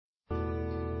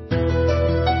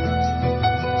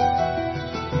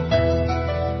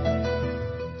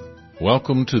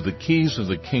Welcome to the Keys of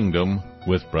the Kingdom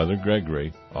with Brother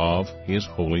Gregory of His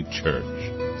Holy Church.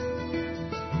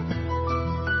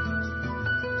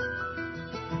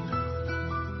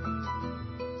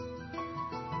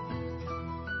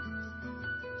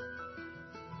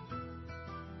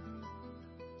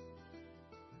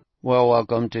 Well,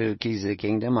 welcome to Keys of the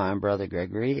Kingdom. I'm Brother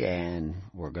Gregory, and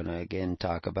we're going to again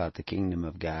talk about the Kingdom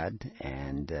of God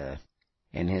and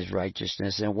His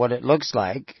righteousness and what it looks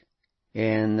like.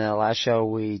 In the last show,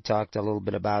 we talked a little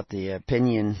bit about the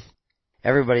opinion.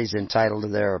 Everybody's entitled to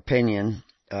their opinion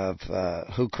of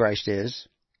who Christ is,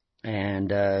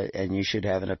 and you should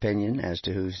have an opinion as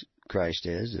to who Christ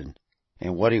is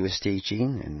and what He was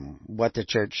teaching and what the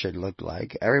church should look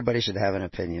like. Everybody should have an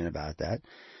opinion about that.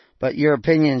 But your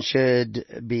opinion should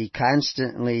be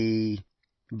constantly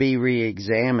be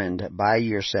re-examined by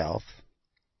yourself,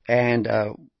 and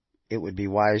it would be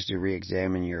wise to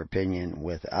re-examine your opinion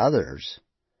with others,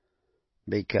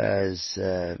 because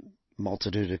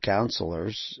multitude of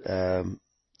counselors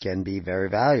can be very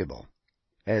valuable.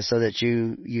 So that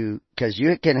because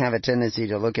you can have a tendency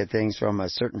to look at things from a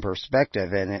certain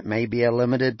perspective, and it may be a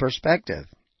limited perspective.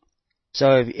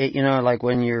 So if like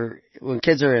when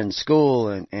kids are in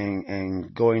school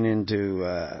and going into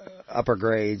upper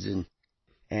grades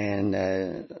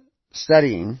and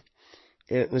studying,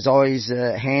 it was always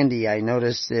handy. I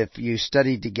noticed if you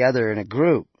studied together in a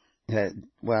group,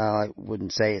 well, I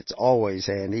wouldn't say it's always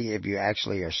handy. If you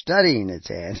actually are studying, it's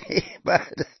handy.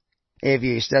 But if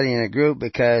you study in a group,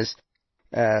 because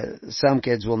some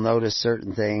kids will notice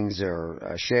certain things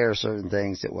or share certain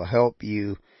things that will help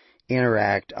you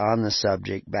interact on the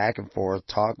subject back and forth,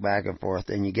 talk back and forth,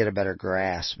 and you get a better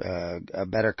grasp, a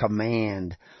better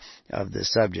command of the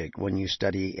subject when you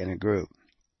study in a group.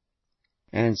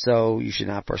 And so you should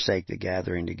not forsake the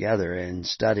gathering together and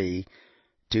study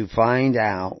to find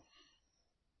out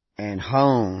and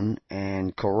hone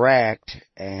and correct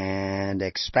and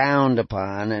expound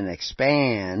upon and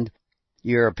expand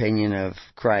your opinion of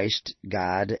Christ,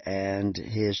 God, and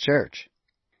His church,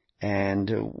 and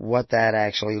what that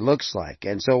actually looks like.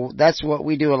 And so that's what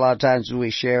we do a lot of times.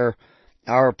 We share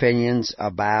our opinions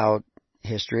about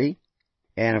history.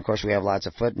 And of course we have lots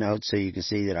of footnotes, so you can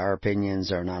see that our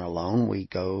opinions are not alone. We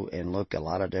go and look at a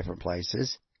lot of different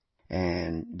places.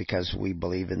 And because we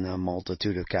believe in the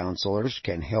multitude of counselors,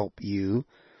 can help you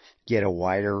get a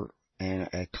wider and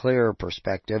a clearer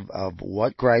perspective of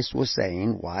what Christ was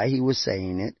saying, why He was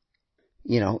saying it,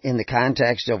 in the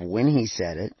context of when He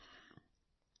said it,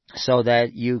 so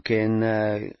that you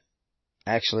can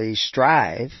actually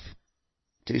strive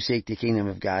to seek the kingdom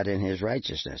of God and His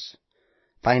righteousness.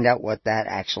 Find out what that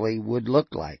actually would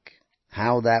look like,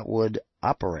 how that would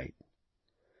operate.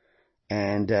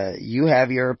 And you have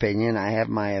your opinion, I have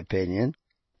my opinion,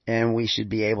 and we should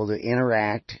be able to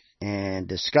interact and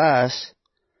discuss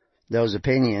those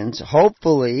opinions,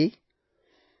 hopefully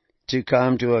to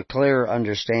come to a clearer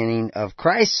understanding of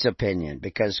Christ's opinion,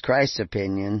 because Christ's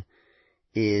opinion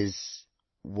is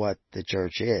what the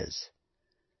church is.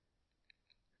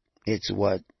 It's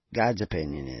what God's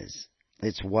opinion is.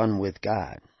 It's one with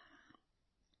God.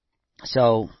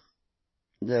 So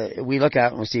we look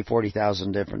out and we see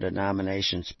 40,000 different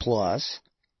denominations plus,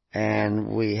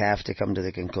 and we have to come to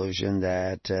the conclusion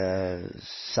that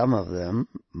some of them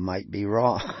might be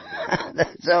wrong.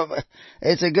 So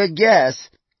it's a good guess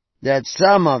that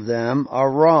some of them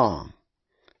are wrong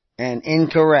and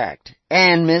incorrect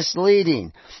and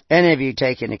misleading. And if you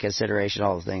take into consideration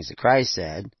all the things that Christ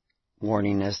said,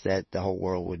 warning us that the whole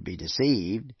world would be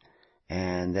deceived,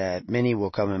 and that many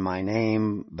will come in my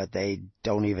name, but they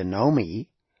don't even know me,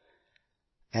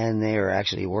 and they are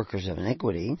actually workers of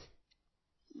iniquity,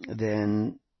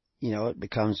 then, it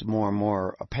becomes more and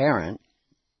more apparent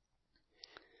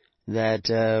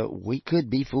that we could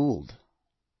be fooled.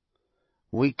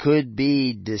 We could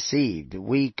be deceived.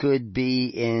 We could be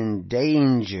in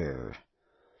danger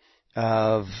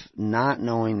of not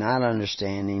knowing, not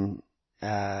understanding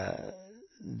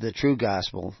the true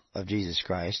gospel of Jesus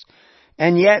Christ,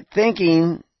 and yet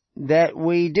thinking that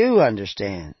we do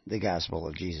understand the gospel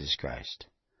of Jesus Christ.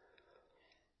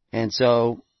 And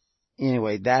so,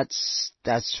 anyway, that's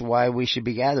why we should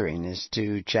be gathering, is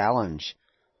to challenge,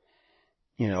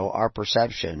 our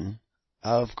perception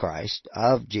of Christ,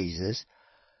 of Jesus,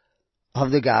 of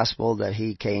the gospel that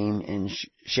He came and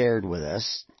shared with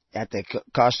us at the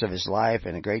cost of His life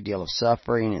and a great deal of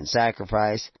suffering and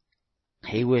sacrifice.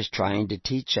 He was trying to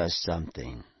teach us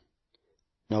something.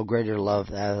 No greater love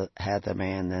hath a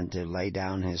man than to lay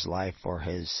down his life for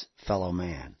his fellow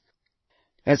man.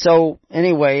 And so,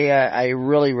 anyway, I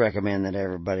really recommend that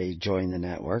everybody join the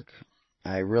network.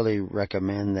 I really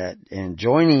recommend that in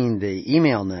joining the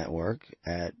email network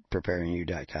at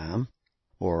preparingyou.com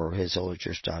or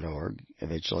hisholychurch.org.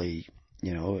 Eventually,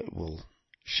 it will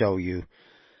show you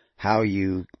how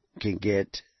you can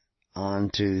get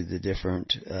onto the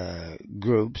different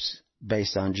groups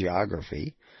based on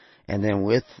geography. And then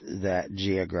with that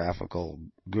geographical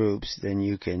groups, then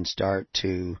you can start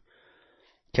to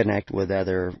connect with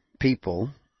other people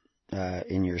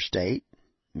in your state,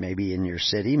 maybe in your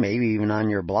city, maybe even on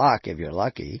your block if you're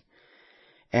lucky.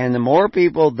 And the more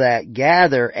people that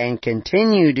gather and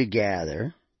continue to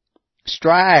gather,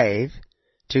 strive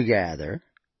to gather,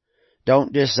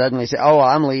 don't just suddenly say, oh,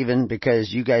 I'm leaving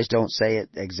because you guys don't say it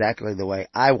exactly the way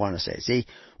I want to say it. See,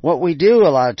 what we do a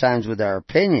lot of times with our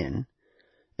opinion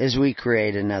is we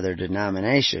create another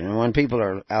denomination. And when people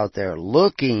are out there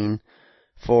looking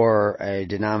for a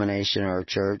denomination or a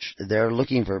church, they're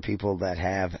looking for people that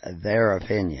have their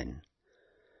opinion,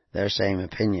 their same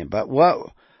opinion.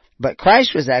 But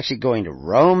Christ was actually going to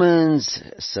Romans,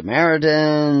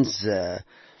 Samaritans,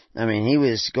 he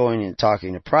was going and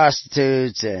talking to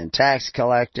prostitutes and tax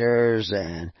collectors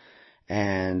and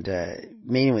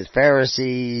meeting with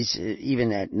Pharisees.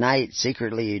 Even at night,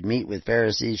 secretly, he'd meet with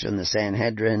Pharisees from the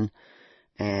Sanhedrin.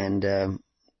 And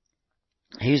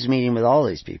he was meeting with all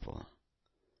these people.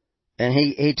 And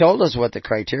he told us what the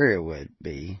criteria would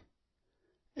be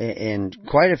in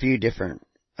quite a few different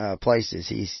places.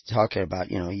 He's talking about,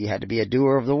 you had to be a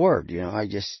doer of the word. I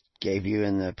just gave you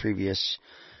in the previous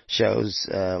shows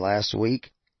last week,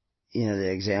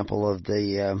 the example of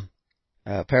the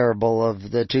parable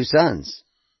of the two sons.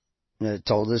 It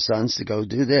told the sons to go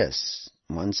do this.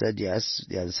 One said yes,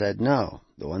 the other said no.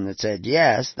 The one that said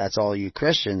yes, that's all you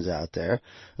Christians out there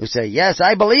who say, yes,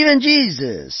 I believe in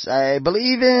Jesus. I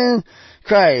believe in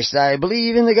Christ. I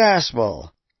believe in the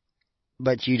gospel.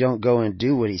 But you don't go and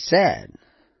do what he said.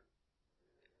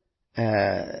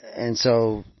 And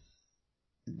so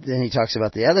then he talks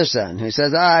about the other son who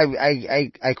says,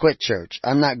 I quit church.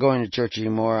 I'm not going to church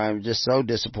anymore. I'm just so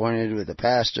disappointed with the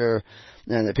pastor.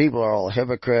 And the people are all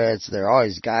hypocrites. They're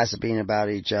always gossiping about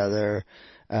each other.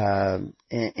 And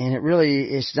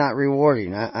it's not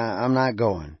rewarding. I'm not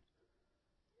going.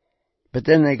 But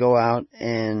then they go out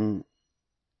and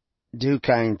do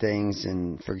kind things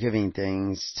and forgiving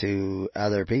things to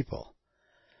other people.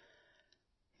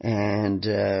 And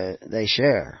they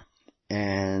share.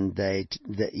 And they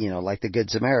like the Good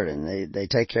Samaritan, they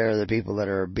take care of the people that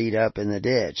are beat up in the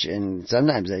ditch. And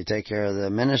sometimes they take care of the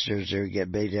ministers who get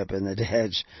beat up in the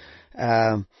ditch.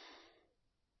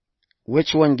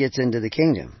 Which one gets into the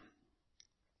kingdom?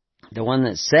 The one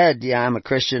that said, yeah, I'm a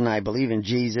Christian, I believe in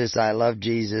Jesus, I love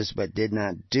Jesus, but did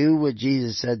not do what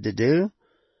Jesus said to do?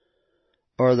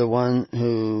 Or the one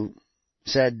who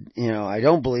said, I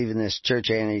don't believe in this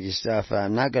churchianity stuff,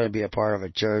 I'm not going to be a part of a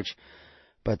church,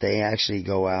 but they actually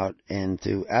go out and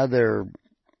through other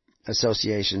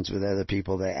associations with other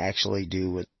people, they actually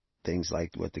do things like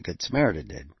what the Good Samaritan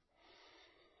did.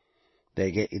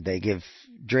 They give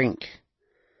drink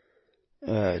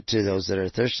to those that are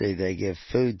thirsty. They give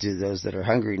food to those that are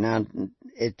hungry. Now,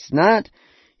 it's not,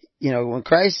 when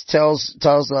Christ tells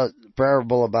a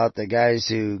parable about the guys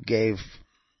who gave,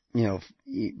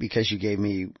 because you gave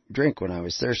me drink when I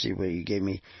was thirsty, but you gave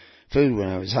me food when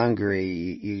I was hungry,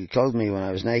 you clothed me when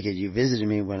I was naked, you visited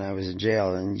me when I was in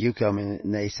jail, and you come in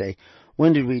and they say,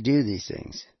 when did we do these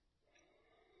things?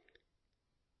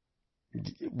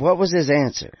 What was his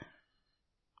answer?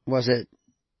 Was it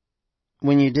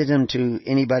when you did them to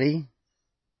anybody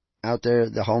out there,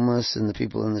 the homeless and the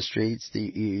people in the streets,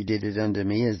 you did it unto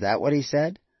me? Is that what he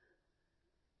said?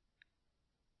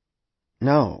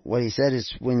 No, what he said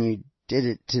is when you did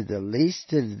it to the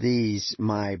least of these,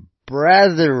 my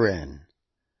brethren,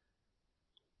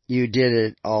 you did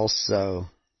it also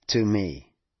to me.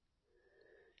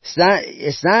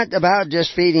 It's not about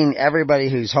just feeding everybody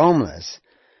who's homeless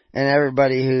and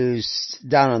everybody who's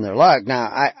down on their luck.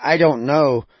 Now, I don't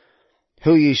know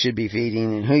who you should be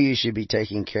feeding and who you should be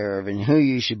taking care of and who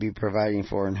you should be providing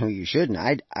for and who you shouldn't.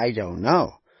 I don't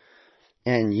know.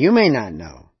 And you may not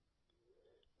know.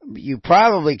 You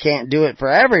probably can't do it for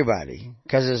everybody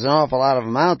because there's an awful lot of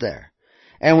them out there.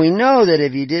 And we know that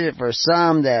if you did it for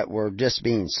some that were just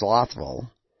being slothful,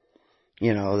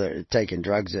 they're taking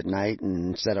drugs at night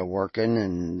instead of working,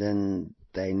 and then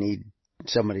they need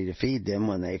somebody to feed them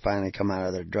when they finally come out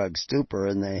of their drug stupor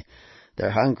and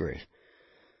they're hungry.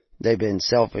 They've been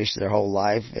selfish their whole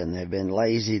life and they've been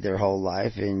lazy their whole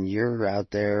life, and you're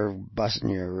out there busting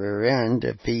your rear end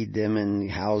to feed them and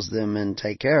house them and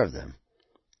take care of them.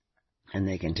 And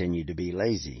they continue to be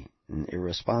lazy and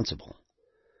irresponsible.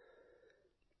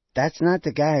 That's not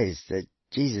the guys that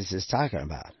Jesus is talking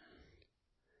about.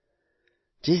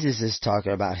 Jesus is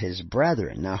talking about his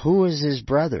brethren. Now, who is his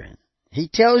brethren? He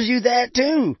tells you that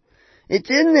too. It's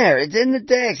in there. It's in the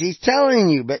text. He's telling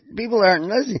you, but people aren't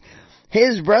listening.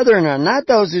 His brethren are not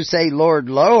those who say, Lord,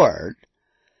 Lord,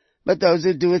 but those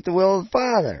who do it the will of the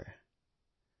Father.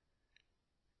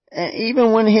 And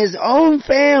even when his own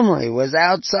family was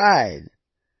outside,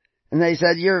 and they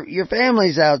said, your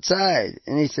family's outside.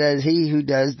 And he says, he who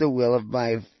does the will of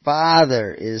my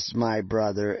Father is my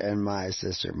brother and my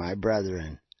sister, my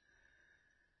brethren,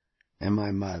 and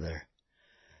my mother.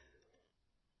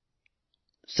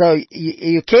 So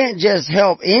you can't just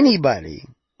help anybody.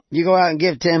 You go out and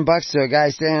give $10 to a guy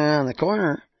standing on the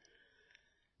corner.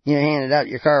 You hand it out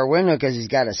your car window because he's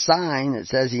got a sign that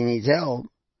says he needs help.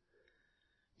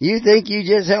 You think you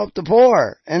just helped the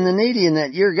poor and the needy and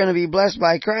that you're going to be blessed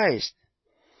by Christ.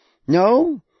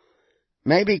 No.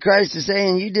 Maybe Christ is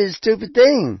saying you did a stupid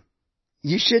thing.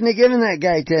 You shouldn't have given that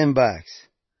guy $10.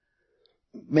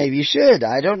 Maybe you should.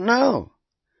 I don't know.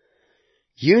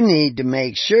 You need to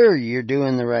make sure you're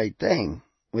doing the right thing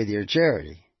with your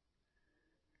charity.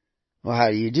 Well, how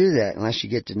do you do that unless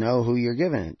you get to know who you're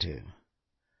giving it to?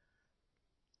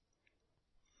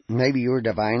 Maybe you were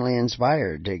divinely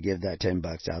inspired to give that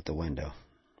 $10 out the window.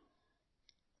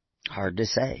 Hard to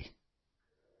say.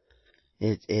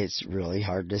 It's really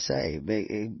hard to say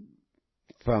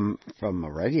from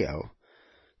a radio,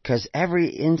 because every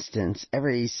instance,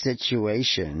 every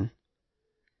situation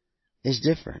is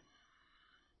different.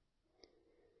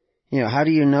 You know, how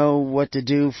do you know what to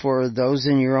do for those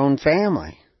in your own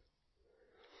family?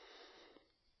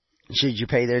 Should you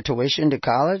pay their tuition to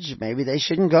college? Maybe they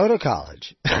shouldn't go to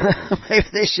college. Maybe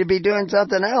they should be doing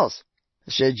something else.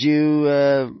 Should you,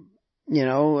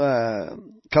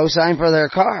 co-sign for their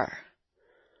car?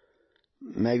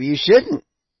 Maybe you shouldn't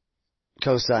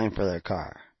co-sign for their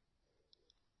car.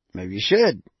 Maybe you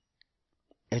should.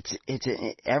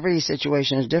 Every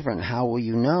situation is different. How will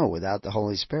you know without the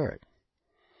Holy Spirit?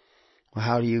 Well,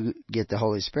 how do you get the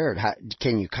Holy Spirit?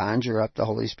 Can you conjure up the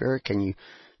Holy Spirit? Can you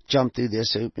jump through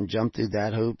this hoop and jump through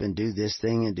that hoop and do this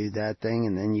thing and do that thing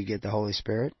and then you get the Holy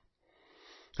Spirit?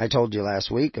 I told you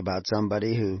last week about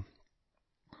somebody who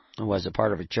was a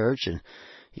part of a church and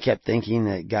he kept thinking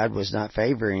that God was not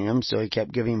favoring him, so he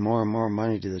kept giving more and more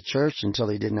money to the church until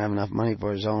he didn't have enough money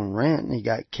for his own rent and he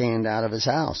got canned out of his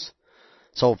house.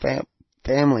 His whole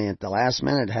family at the last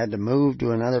minute had to move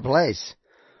to another place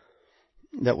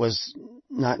that was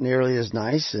not nearly as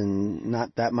nice and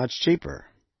not that much cheaper.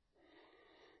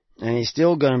 And he's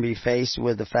still going to be faced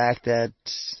with the fact that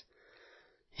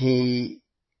he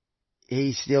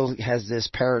still has this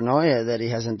paranoia that he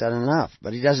hasn't done enough.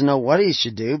 But he doesn't know what he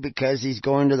should do because he's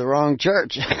going to the wrong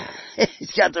church.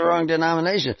 He's got the wrong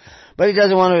denomination. But he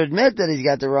doesn't want to admit that he's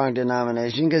got the wrong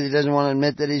denomination because he doesn't want to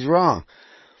admit that he's wrong.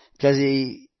 Because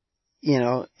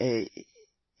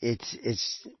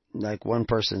it's like one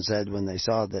person said when they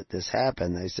saw that this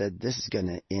happened, they said, this is going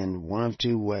to end one of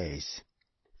two ways.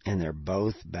 And they're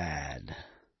both bad.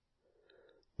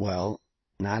 Well,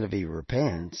 not if he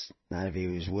repents, not if he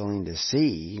was willing to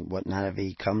see, not if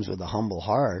he comes with a humble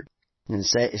heart. And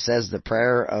it says the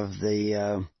prayer of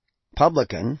the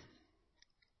publican.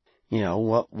 You know,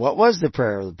 what was the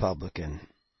prayer of the publican?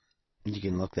 You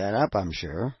can look that up, I'm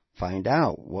sure. Find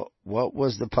out. What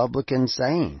was the publican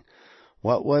saying?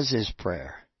 What was his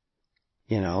prayer?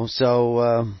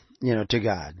 To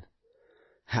God.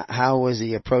 How was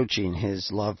he approaching his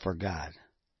love for God?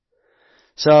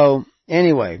 So,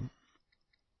 anyway,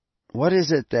 what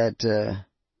is it that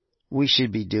we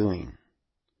should be doing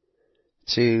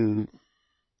to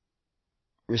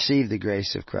receive the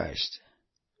grace of Christ?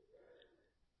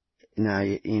 Now,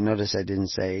 you notice I didn't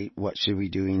say what should we be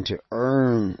doing to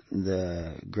earn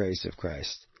the grace of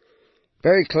Christ.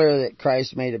 Very clear that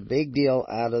Christ made a big deal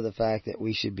out of the fact that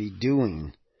we should be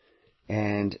doing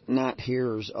and not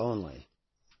hearers only.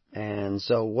 And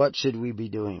so what should we be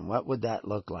doing? What would that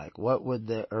look like? What would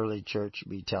the early church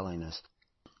be telling us?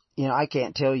 I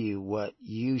can't tell you what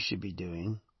you should be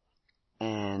doing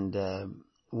and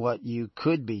what you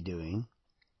could be doing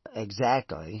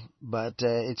exactly, but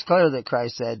it's clear that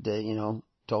Christ said,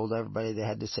 told everybody they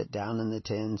had to sit down in the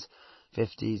tens,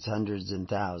 50s, hundreds, and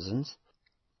thousands.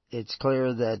 It's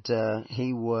clear that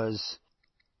he was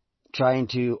trying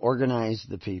to organize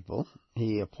the people.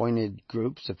 He appointed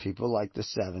groups of people like the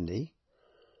 70,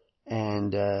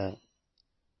 and,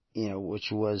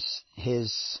 which was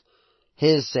his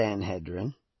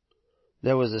Sanhedrin.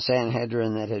 There was a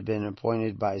Sanhedrin that had been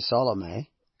appointed by Salome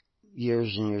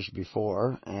years and years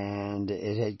before, and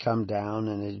it had come down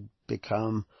and had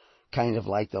become kind of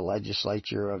like the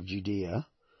legislature of Judea,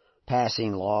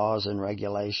 passing laws and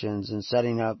regulations and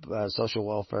setting up social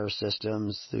welfare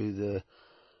systems through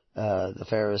the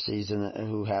Pharisees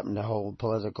who happened to hold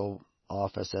political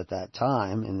office at that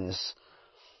time in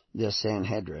this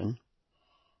Sanhedrin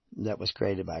that was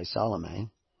created by Salome.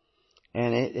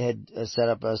 And it had set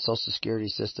up a social security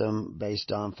system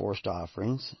based on forced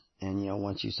offerings. And,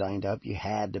 once you signed up, you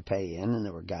had to pay in. And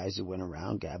there were guys who went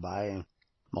around, Gabbai and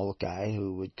Molokai,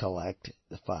 who would collect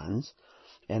the funds.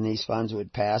 And these funds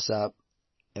would pass up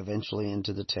eventually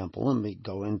into the temple and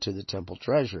go into the temple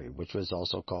treasury, which was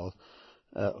also called,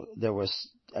 there was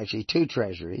actually two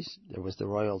treasuries. There was the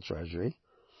royal treasury,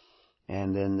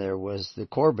 and then there was the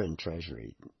Corban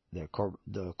treasury, the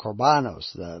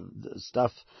Korbanos, the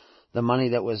stuff, the money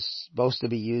that was supposed to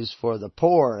be used for the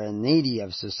poor and needy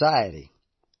of society.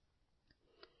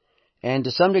 And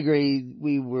to some degree,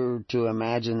 we were to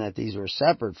imagine that these were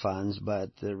separate funds,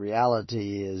 but the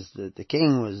reality is that the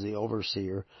king was the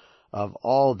overseer of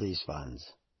all these funds.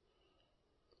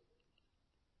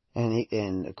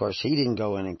 And of course, he didn't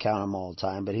go in and count them all the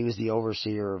time, but he was the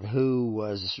overseer of who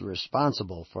was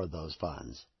responsible for those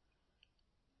funds.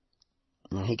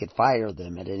 And he could fire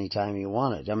them at any time he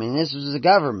wanted. I mean, this was a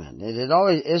government.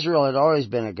 Israel had always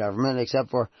been a government,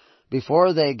 except for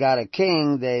before they got a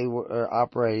king, they were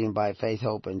operating by faith,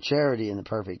 hope, and charity in the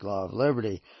perfect law of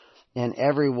liberty. And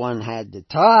everyone had to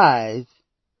tithe,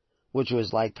 which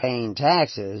was like paying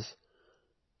taxes,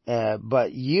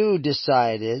 but you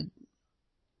decided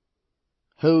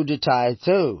who to tithe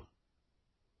to.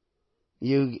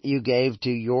 You gave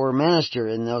to your minister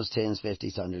in those tens,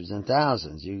 fifties, hundreds, and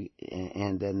thousands.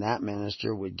 And then that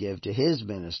minister would give to his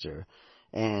minister.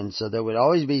 And so there would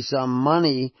always be some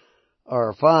money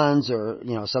or funds, or,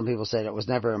 some people said it was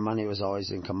never in money, it was always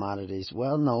in commodities.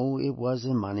 Well, no, it was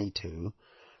in money too,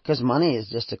 because money is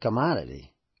just a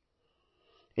commodity.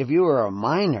 If you were a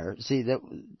miner, see that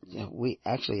we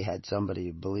actually had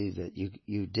somebody believe that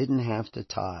you didn't have to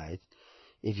tithe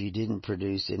if you didn't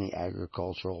produce any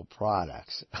agricultural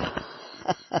products.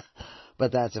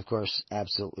 But that's, of course,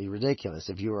 absolutely ridiculous.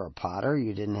 If you were a potter,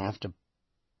 you didn't have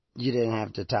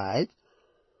to tithe,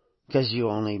 because you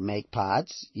only make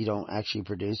pots. You don't actually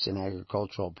produce an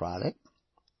agricultural product.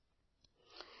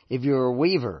 If you were a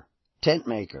weaver, tent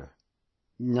maker,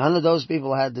 none of those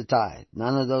people had to tithe.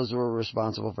 None of those were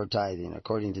responsible for tithing,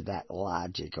 according to that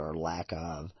logic or lack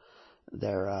of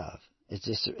thereof.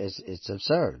 It's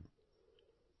absurd.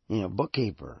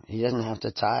 Bookkeeper, he doesn't have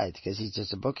to tithe because he's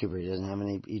just a bookkeeper. He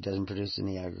doesn't produce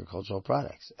any agricultural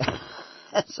products.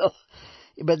 So,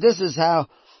 but this is how,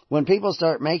 when people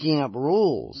start making up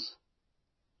rules,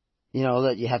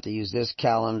 that you have to use this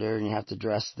calendar and you have to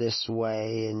dress this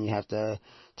way and you have to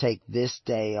take this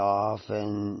day off,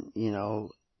 and,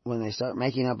 when they start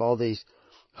making up all these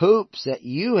hoops that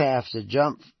you have to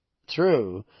jump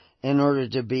through in order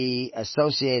to be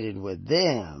associated with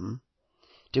them,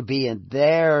 to be in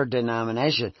their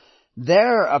denomination.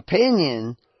 Their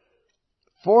opinion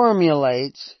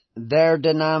formulates their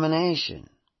denomination.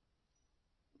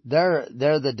 They're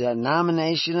the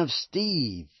denomination of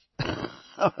Steve,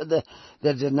 or the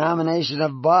denomination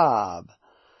of Bob,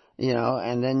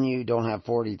 and then you don't have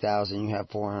 40,000, you have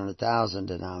 400,000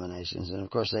 denominations. And of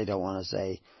course they don't want to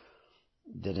say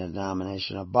the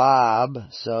denomination of Bob,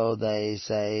 so they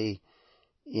say,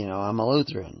 I'm a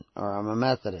Lutheran, or I'm a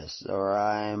Methodist, or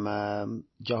I'm a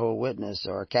Jehovah's Witness,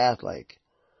 or a Catholic,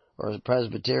 or a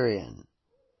Presbyterian,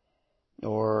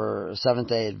 or a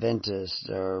Seventh-day Adventist,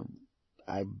 or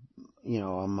I'm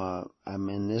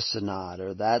in this synod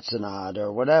or that synod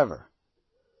or whatever.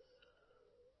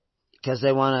 Because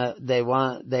they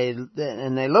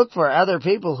look for other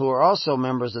people who are also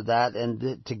members of that,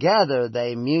 and together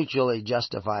they mutually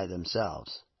justify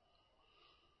themselves.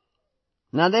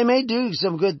 Now, they may do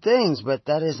some good things, but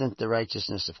that isn't the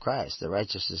righteousness of Christ, the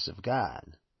righteousness of God.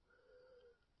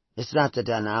 It's not the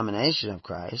denomination of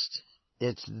Christ.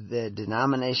 It's the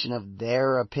denomination of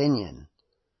their opinion.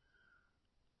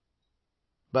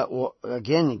 But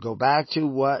again, go back to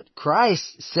what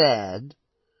Christ said.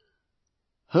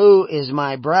 Who is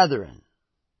my brethren?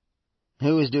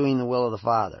 Who is doing the will of the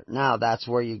Father? Now, that's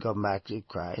where you go back to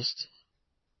Christ.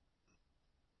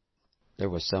 There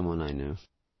was someone I knew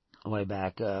way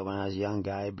back when I was a young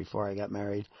guy, before I got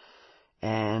married.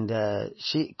 And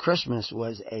Christmas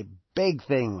was a big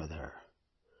thing with her.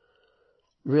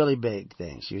 Really big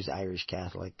thing. She was Irish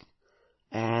Catholic.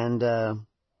 And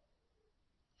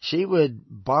she would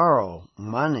borrow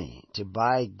money to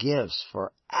buy gifts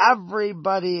for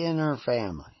everybody in her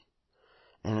family,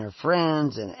 and her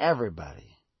friends and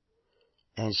everybody.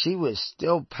 And she was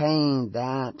still paying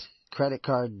that credit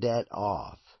card debt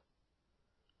off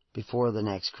before the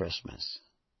next Christmas.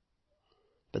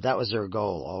 But that was her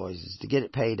goal always, is to get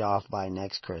it paid off by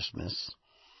next Christmas.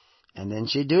 And then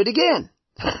she'd do it again.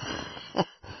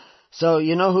 So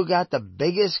you know who got the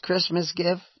biggest Christmas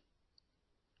gift?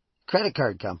 Credit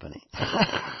card company.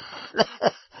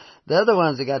 They're the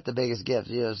ones that got the biggest gift.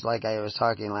 You know, it's like I was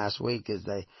talking last week, is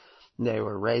they've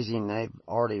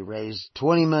already raised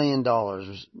 $20 million,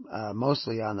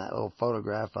 mostly on that little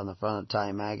photograph on the front of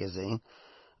Time magazine,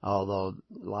 although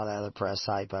a lot of other press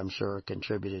hype, I'm sure,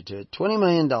 contributed to it. $20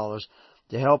 million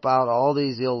to help out all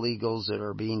these illegals that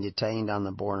are being detained on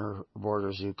the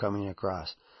borders who are coming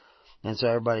across. And so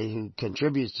everybody who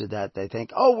contributes to that, they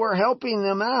think, oh, we're helping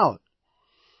them out.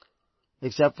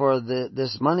 Except for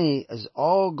this money is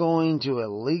all going to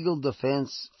a legal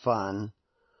defense fund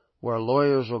where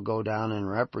lawyers will go down and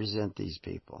represent these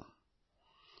people.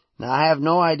 Now, I have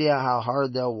no idea how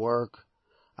hard they'll work.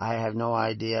 I have no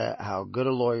idea how good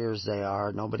of lawyers they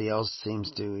are. Nobody else seems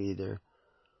to either.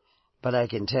 But I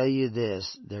can tell you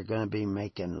this, they're going to be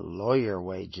making lawyer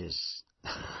wages.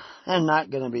 They're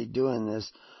not going to be doing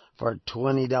this for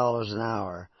 $20 an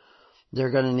hour. They're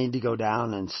going to need to go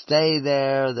down and stay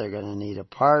there. They're going to need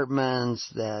apartments.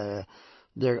 They're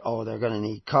going to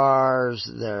need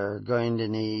cars. They're going to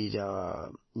need,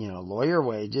 lawyer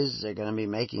wages. They're going to be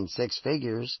making six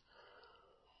figures.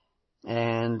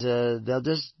 And, they'll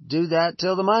just do that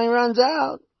till the money runs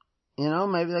out. You know,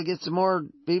 maybe they'll get some more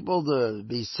people to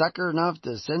be sucker enough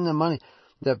to send them money.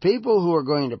 The people who are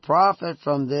going to profit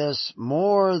from this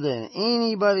more than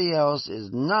anybody else is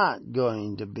not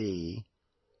going to be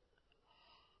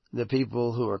the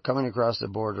people who are coming across the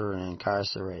border and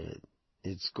incarcerated.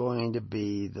 It's going to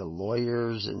be the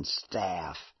lawyers and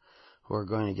staff who are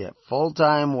going to get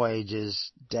full-time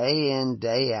wages day in,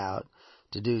 day out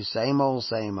to do same old,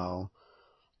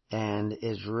 and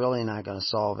it's really not going to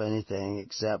solve anything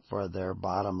except for their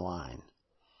bottom line.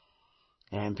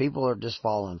 And people are just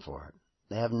falling for it.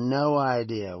 They have no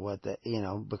idea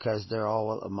because they're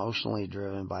all emotionally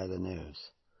driven by the news.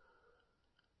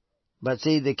 But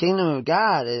see, the kingdom of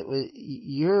God,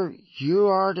 you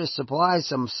are to supply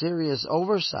some serious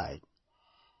oversight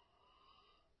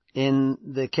in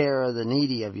the care of the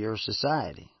needy of your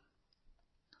society.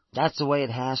 That's the way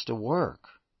it has to work.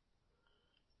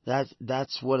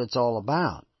 That's what it's all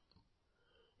about.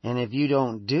 And if you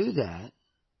don't do that,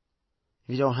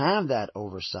 if you don't have that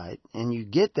oversight, and you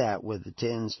get that with the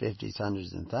tens, fifties,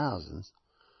 hundreds, and thousands,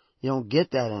 you don't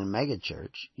get that in a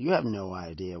megachurch, you have no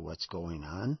idea what's going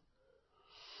on.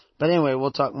 But anyway,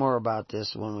 we'll talk more about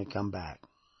this when we come back.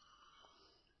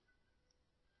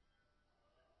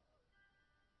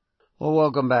 Well,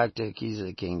 welcome back to Keys of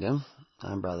the Kingdom.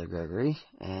 I'm Brother Gregory,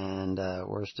 and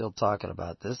we're still talking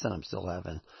about this, and I'm still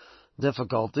having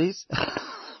difficulties.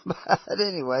 But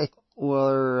anyway,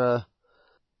 we're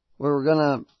going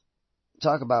to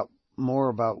talk more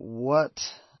about what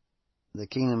the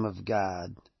kingdom of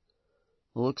God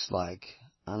looks like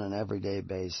on an everyday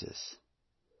basis.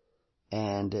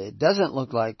 And it doesn't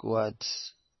look like what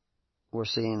we're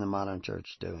seeing the modern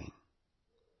church doing.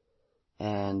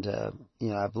 And,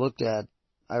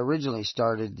 I originally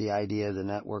started the idea of the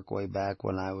network way back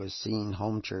when I was seeing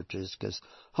home churches, because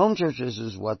home churches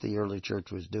is what the early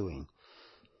church was doing.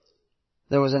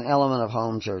 There was an element of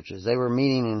home churches. They were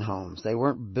meeting in homes. They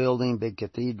weren't building big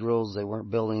cathedrals. They weren't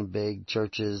building big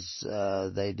churches.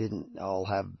 They didn't all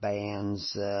have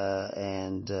bands,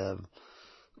 and of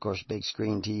course, big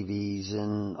screen TVs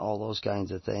and all those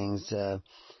kinds of things.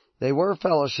 They were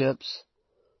fellowships,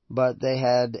 but they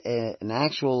had an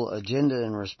actual agenda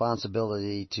and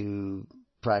responsibility to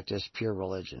practice pure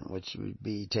religion, which would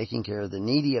be taking care of the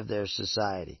needy of their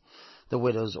society, the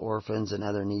widows, orphans, and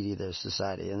other needy of their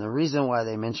society. And the reason why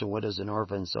they mention widows and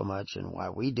orphans so much, and why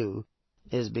we do,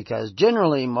 is because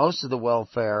generally most of the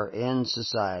welfare in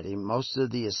society, most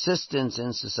of the assistance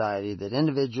in society that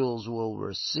individuals will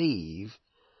receive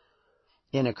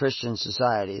in a Christian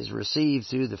society is received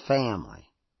through the family.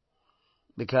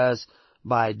 Because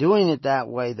by doing it that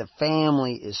way, the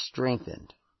family is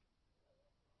strengthened.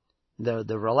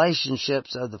 The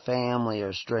relationships of the family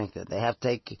are strengthened. They have to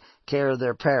take care of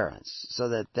their parents so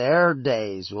that their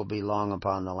days will be long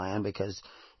upon the land, because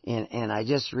and I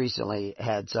just recently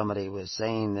had somebody was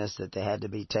saying this, that they had to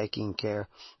be taking care.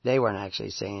 They weren't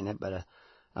actually saying it, but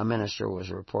a minister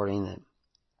was reporting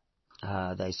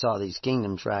that they saw these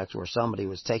kingdom tracts where somebody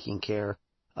was taking care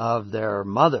of their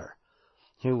mother,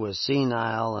 who was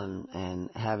senile and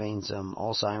having some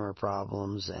Alzheimer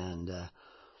problems, and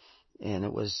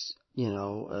it was,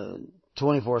 a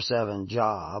 24/7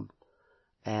 job,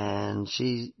 and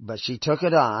she took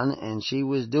it on, and she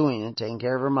was doing it, taking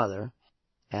care of her mother,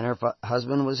 and her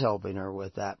husband was helping her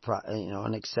with that,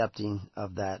 and accepting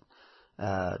of that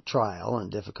trial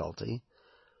and difficulty.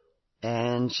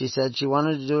 And she said she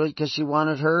wanted to do it because she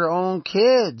wanted her own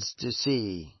kids to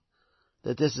see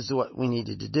that this is what we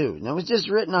needed to do. And it was just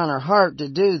written on her heart to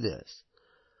do this.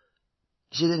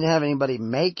 She didn't have anybody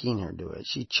making her do it.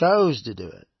 She chose to do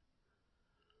it.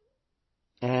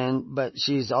 But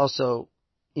she's also,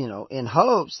 in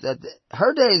hopes that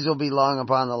her days will be long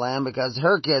upon the land because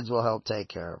her kids will help take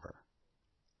care of her.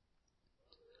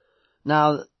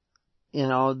 Now,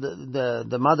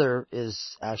 the mother is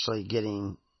actually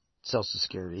getting Social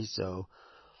Security, so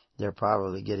they're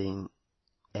probably getting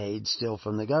aid still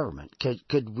from the government.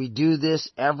 Could we do this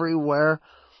everywhere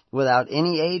without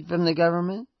any aid from the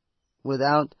government?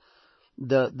 Without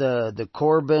the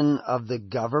Corbin of the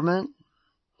government?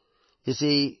 You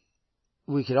see,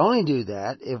 we could only do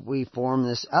that if we form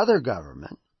this other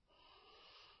government,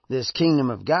 this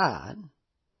kingdom of God.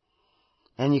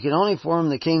 And you can only form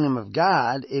the kingdom of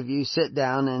God if you sit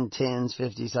down in tens,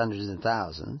 fifties, hundreds, and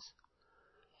thousands.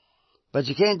 But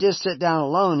you can't just sit down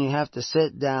alone. You have to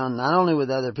sit down not only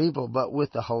with other people, but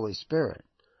with the Holy Spirit.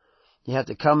 You have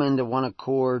to come into one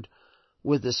accord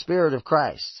with the Spirit of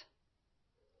Christ,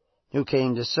 who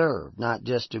came to serve, not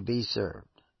just to be served.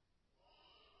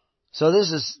 So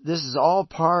this is all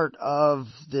part of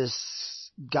this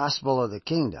gospel of the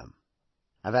kingdom.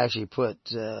 I've actually put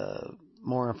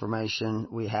more information.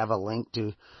 We have a link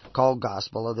to called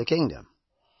Gospel of the Kingdom.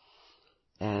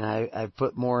 And I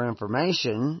put more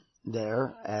information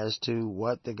there as to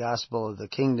what the gospel of the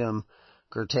kingdom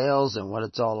curtails and what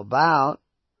it's all about,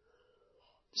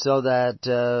 so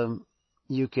that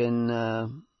you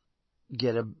can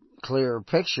get a clearer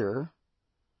picture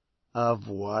of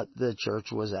what the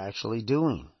church was actually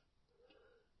doing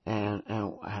and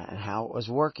how it was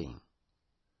working.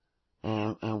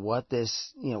 And what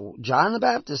this, John the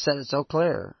Baptist said it so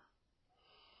clear.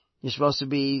 You're supposed to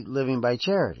be living by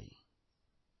charity,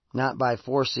 not by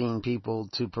forcing people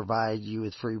to provide you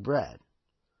with free bread.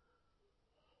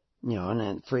 And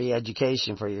then free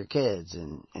education for your kids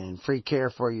and free care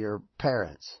for your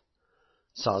parents.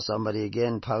 Saw somebody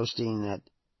again posting that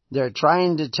they're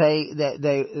trying to take,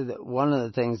 one of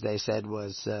the things they said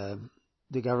was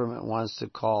the government wants to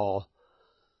call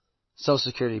Social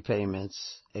Security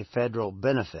payments a federal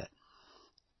benefit.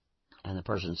 And the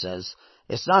person says,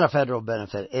 it's not a federal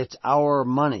benefit, it's our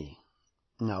money.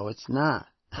 No, it's not.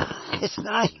 It's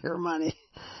not your money.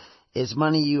 It's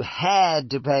money you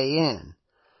had to pay in.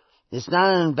 It's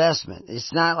not an investment.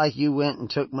 It's not like you went and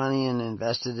took money and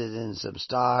invested it in some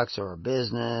stocks or a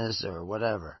business or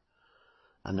whatever.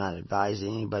 I'm not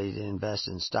advising anybody to invest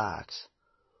in stocks.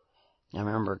 I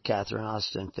remember Catherine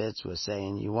Austin Fitz was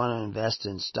saying, you want to invest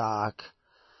in stock,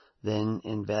 then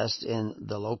invest in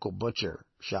the local butcher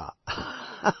shop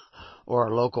or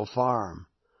a local farm.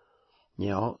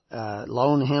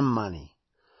 Loan him money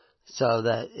so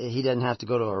that he doesn't have to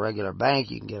go to a regular bank.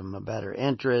 You can give him a better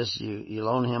interest. You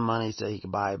loan him money so he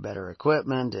can buy better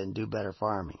equipment and do better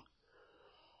farming.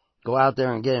 Go out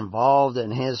there and get involved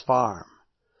in his farm.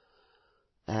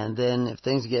 And then if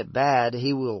things get bad,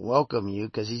 he will welcome you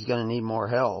because he's going to need more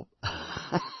help.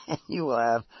 You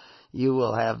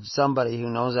will have somebody who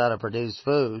knows how to produce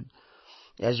food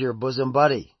as your bosom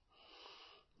buddy.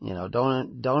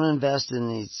 Don't invest in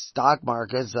these stock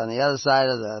markets on the other side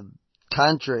of the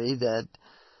country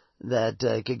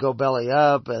that could go belly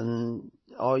up, and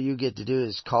all you get to do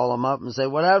is call them up and say,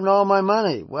 what happened to all my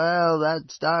money? Well,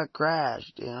 that stock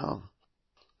crashed,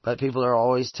 But people are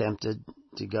always tempted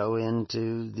to go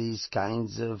into these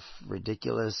kinds of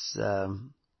ridiculous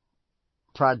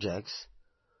projects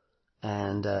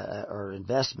and or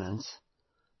investments,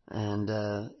 and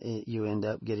you end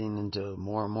up getting into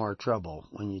more and more trouble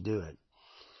when you do it.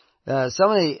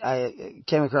 I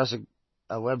came across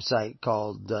a website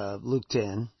called Luke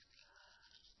 10,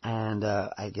 and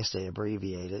I guess they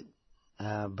abbreviate it,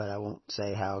 but I won't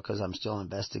say how because I'm still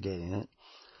investigating it.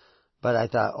 But I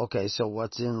thought, okay, so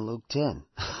what's in Luke 10?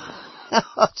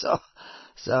 I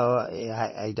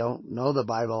don't know the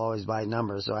Bible always by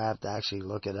number, so I have to actually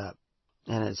look it up.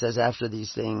 And it says, after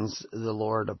these things, the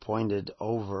Lord appointed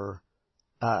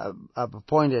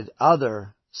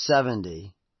other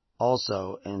 70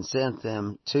 also, and sent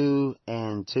them 2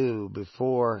 and 2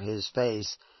 before his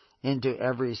face into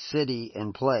every city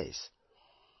and place.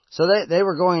 So they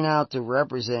were going out to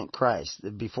represent Christ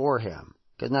before him.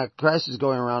 Because now Christ is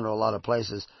going around to a lot of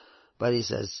places, but he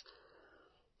says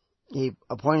he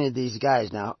appointed these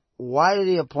guys. Now, why did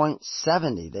he appoint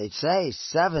 70? They say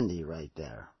 70 right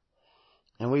there.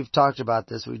 And we've talked about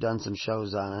this. We've done some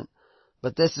shows on it.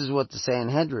 But this is what the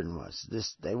Sanhedrin was.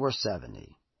 They were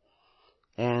 70.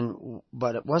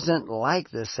 But it wasn't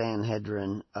like the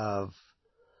Sanhedrin of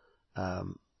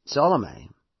Ptolemy.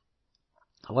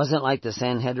 It wasn't like the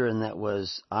Sanhedrin that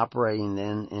was operating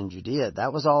then in Judea.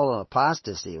 That was all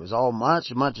apostasy. It was all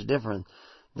much, much different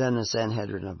than the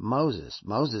Sanhedrin of Moses.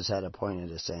 Moses had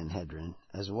appointed a Sanhedrin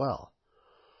as well,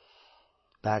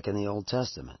 back in the Old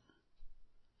Testament.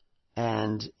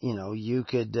 And, you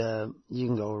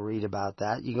can go read about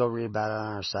that. You go read about it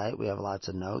on our site. We have lots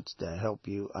of notes to help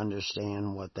you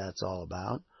understand what that's all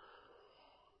about.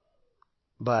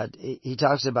 But he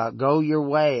talks about, go your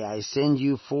way, I send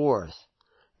you forth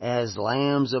as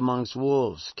lambs amongst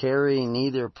wolves, carrying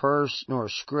neither purse nor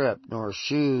scrip nor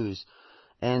shoes,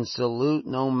 and salute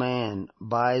no man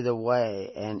by the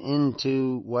way, and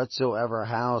into whatsoever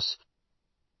house.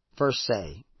 First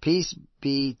say, peace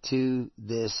be to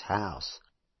this house.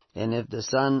 And if the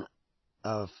Son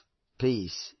of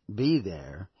Peace be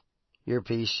there, your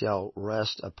peace shall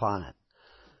rest upon it.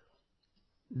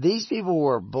 These people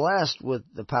were blessed with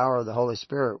the power of the Holy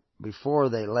Spirit before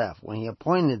they left. When he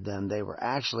appointed them, they were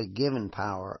actually given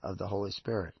power of the Holy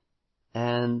Spirit.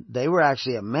 And they were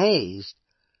actually amazed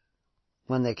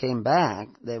when they came back.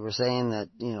 They were saying that,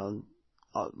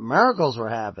 miracles were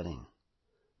happening.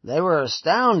 They were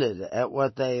astounded at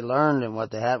what they learned and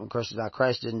what they had. Of course, now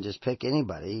Christ didn't just pick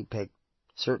anybody. He picked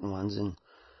certain ones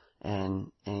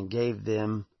and gave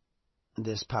them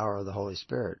this power of the Holy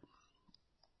Spirit.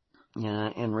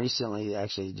 And recently,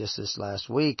 actually just this last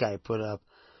week, I put up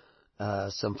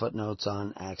some footnotes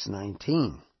on Acts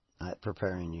 19,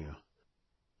 preparing you.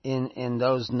 In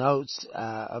those notes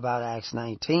about Acts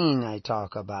 19, I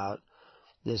talk about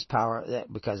this power,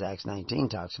 because Acts 19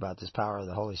 talks about this power of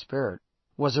the Holy Spirit,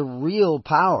 was a real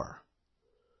power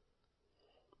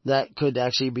that could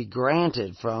actually be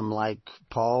granted from like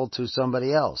Paul to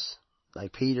somebody else,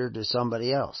 like Peter to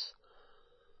somebody else.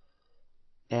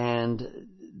 And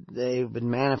they would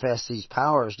manifest these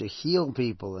powers to heal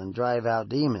people and drive out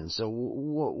demons. So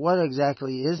what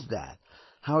exactly is that?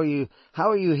 How are you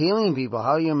healing people?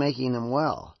 How are you making them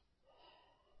well?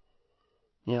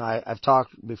 I've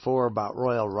talked before about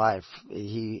Royal Rife.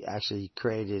 He actually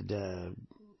created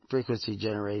frequency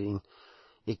generating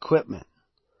equipment.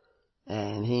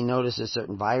 And he noticed that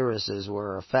certain viruses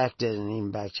were affected and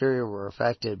even bacteria were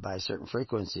affected by certain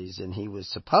frequencies. And he was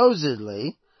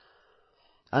supposedly,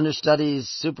 under studies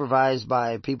supervised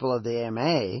by people of the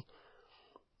AMA,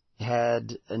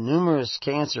 had numerous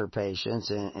cancer patients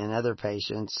and other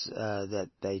patients that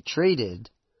they treated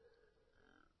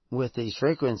with these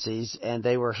frequencies, and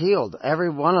they were healed. Every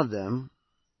one of them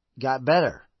got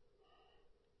better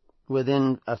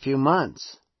within a few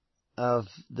months of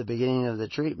the beginning of the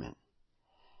treatment.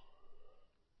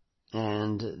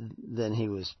 And then he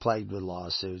was plagued with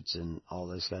lawsuits and all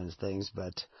those kinds of things.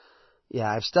 But yeah,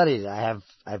 I've studied it.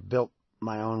 I've built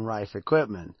my own Rife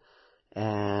equipment,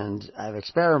 and I've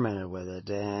experimented with it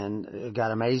and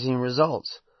got amazing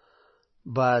results.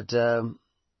 But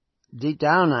deep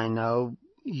down I know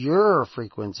you're a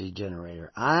frequency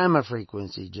generator. I'm a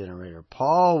frequency generator.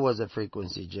 Paul was a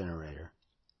frequency generator.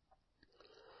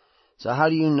 So how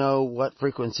do you know what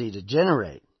frequency to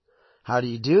generate? How do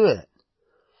you do it?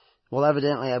 Well,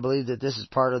 evidently I believe that this is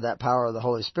part of that power of the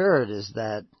Holy Spirit, is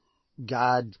that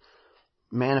God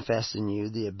manifests in you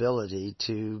the ability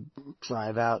to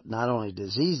drive out not only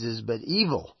diseases, but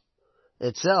evil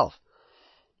itself.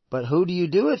 But who do you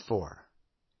do it for?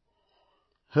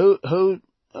 Who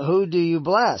do you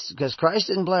bless? Because Christ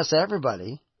didn't bless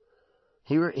everybody.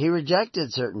 He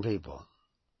rejected certain people,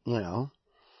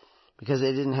 because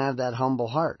they didn't have that humble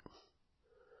heart.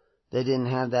 They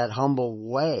didn't have that humble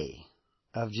way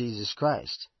of Jesus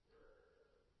Christ.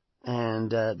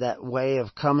 And that way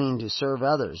of coming to serve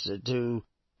others,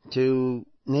 to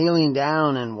kneeling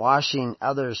down and washing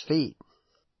others' feet.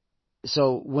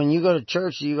 So when you go to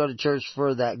church, do you go to church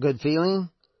for that good feeling,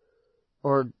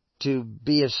 or to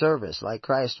be of service like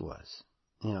Christ was?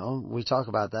 We talk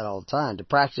about that all the time. To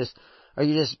practice, are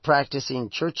you just practicing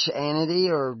churchianity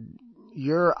or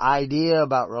your idea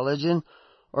about religion,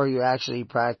 or are you actually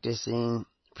practicing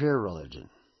pure religion?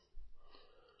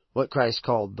 What Christ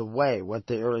called the way, what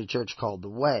the early church called the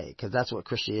way, because that's what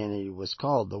Christianity was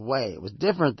called, the way. It was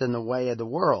different than the way of the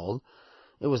world.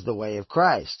 It was the way of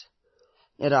Christ.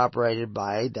 It operated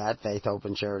by that faith, hope,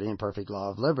 and charity, and perfect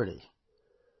law of liberty.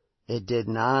 It did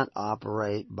not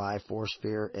operate by force,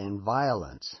 fear, and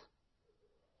violence,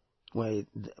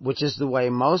 which is the way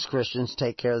most Christians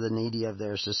take care of the needy of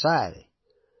their society,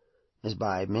 is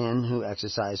by men who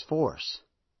exercise force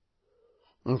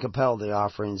and compel the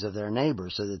offerings of their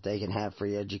neighbors so that they can have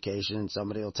free education, and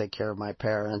somebody will take care of my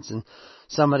parents, and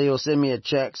somebody will send me a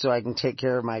check so I can take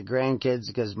care of my grandkids,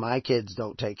 because my kids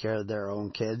don't take care of their own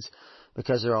kids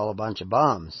because they're all a bunch of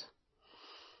bums.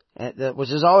 which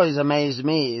has always amazed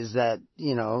me, is that,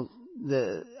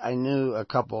 I knew a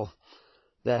couple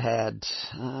that had,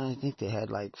 I think they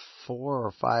had like 4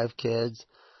 or 5 kids.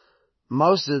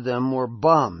 Most of them were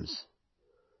bums.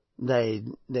 They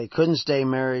couldn't stay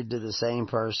married to the same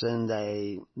person.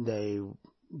 They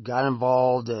got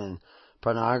involved in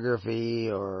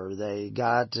pornography, or they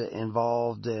got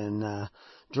involved in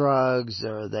drugs,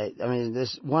 or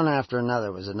this one after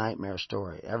another was a nightmare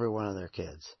story, every one of their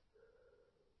kids.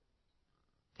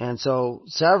 And so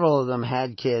several of them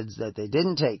had kids that they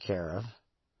didn't take care of,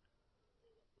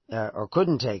 or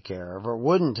couldn't take care of, or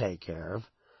wouldn't take care of.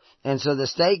 And so the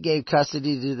state gave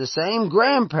custody to the same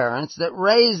grandparents that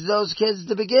raised those kids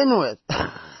to begin with.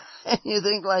 And you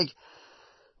think, like,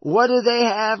 what do they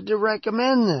have to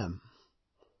recommend them?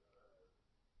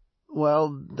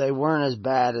 Well, they weren't as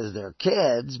bad as their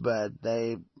kids, but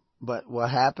what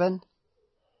happened?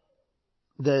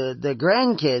 The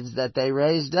grandkids that they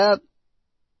raised up,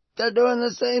 they're doing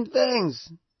the same things.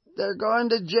 They're going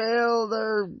to jail,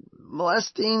 they're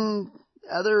molesting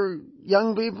other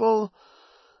young people,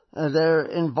 they're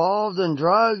involved in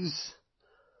drugs,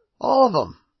 all of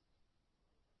them.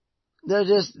 They're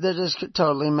just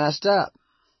totally messed up.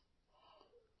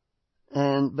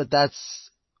 But that's,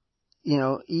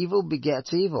 evil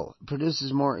begets evil,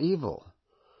 produces more evil.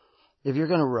 If you're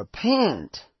going to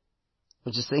repent,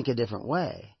 which is think a different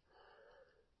way,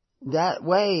 that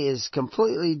way is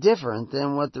completely different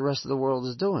than what the rest of the world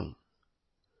is doing.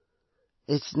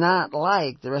 It's not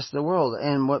like the rest of the world.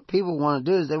 And what people want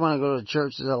to do is they want to go to a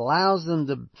church that allows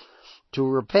them to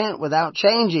repent without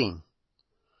changing.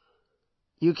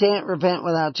 You can't repent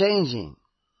without changing.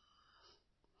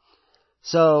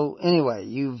 So anyway,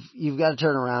 you've got to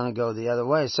turn around and go the other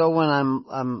way. So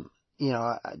when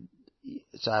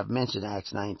so I've mentioned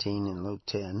Acts 19 and Luke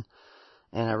 10,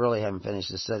 and I really haven't finished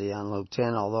the study on Luke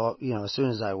 10, although, as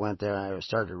soon as I went there and I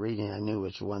started reading, I knew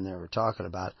which one they were talking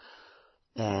about.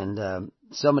 And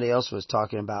somebody else was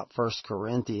talking about 1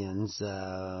 Corinthians,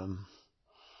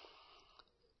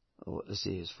 let's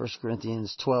see, it's 1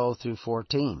 Corinthians 12 through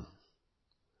 14,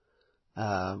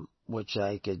 which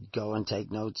I could go and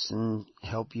take notes and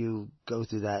help you go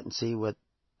through that and see what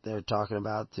they're talking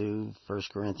about through 1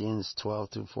 Corinthians 12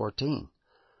 through 14.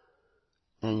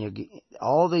 And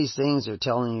all these things are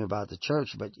telling you about the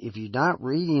church, but if you're not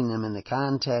reading them in the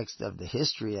context of the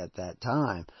history at that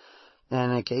time,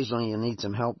 and occasionally you need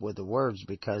some help with the words,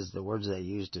 because the words they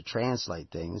use to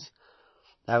translate things.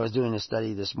 I was doing a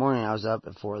study this morning. I was up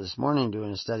at 4 this morning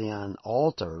doing a study on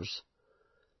altars.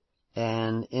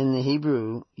 And in the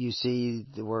Hebrew, you see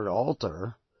the word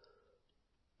altar,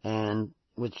 and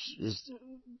which is,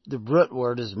 the root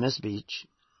word is misbeach,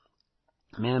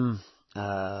 mem,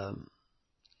 zayan,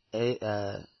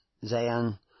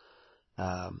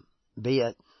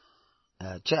 biat,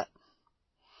 chet.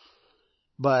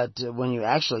 But when you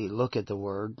actually look at the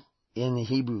word in the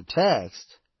Hebrew text,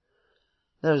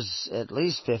 there's at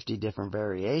least 50 different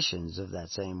variations of that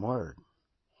same word.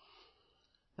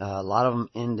 A lot of them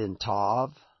end in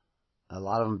tav. A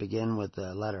lot of them begin with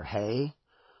the letter hey.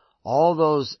 All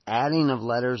those adding of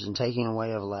letters and taking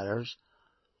away of letters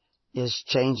is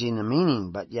changing the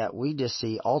meaning, but yet we just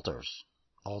see altars.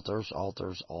 Altars,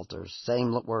 altars, altars.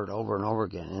 Same word over and over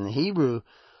again. In the Hebrew,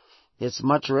 it's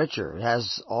much richer. It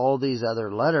has all these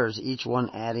other letters, each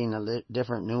one adding a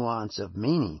different nuance of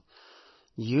meaning.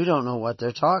 You don't know what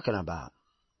they're talking about,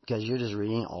 because you're just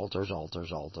reading altars,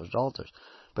 altars, altars, altars.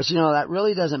 But that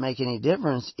really doesn't make any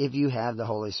difference if you have the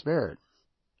Holy Spirit.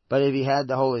 But if you had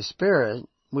the Holy Spirit,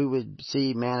 we would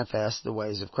see manifest the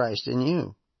ways of Christ in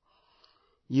you.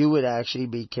 You would actually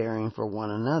be caring for one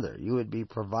another. You would be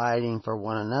providing for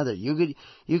one another. You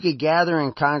could gather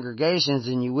in congregations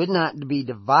and you would not be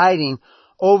dividing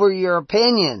over your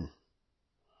opinion.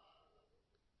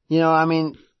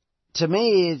 To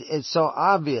me, it's so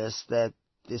obvious that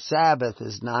the Sabbath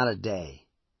is not a day.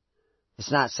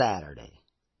 It's not Saturday.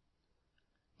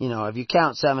 If you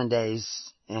count 7 days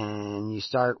and you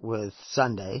start with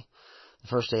Sunday, the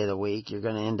first day of the week, you're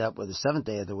going to end up with the 7th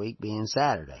day of the week being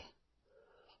Saturday.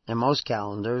 In most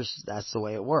calendars, that's the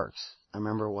way it works. I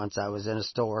remember once I was in a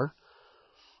store,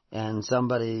 and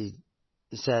somebody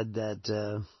said that,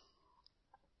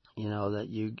 that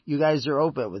you guys are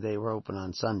open. They were open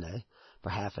on Sunday for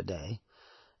half a day,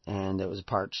 and it was a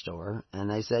parts store. And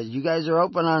they said, you guys are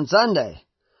open on Sunday,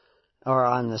 or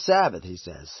on the Sabbath, he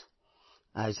says.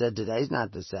 I said, today's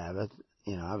not the Sabbath.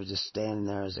 I was just standing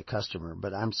there as a customer,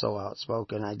 but I'm so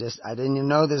outspoken. I didn't even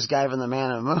know this guy from the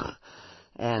Man of the Moon.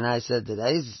 And I said,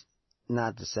 today's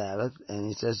not the Sabbath. And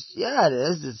he says, yeah, it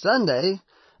is. It's Sunday.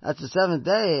 That's the 7th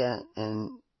day.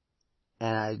 And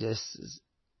I just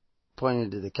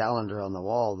pointed to the calendar on the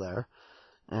wall there,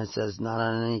 and it says, not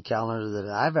on any calendar that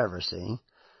I've ever seen.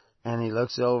 And he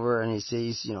looks over and he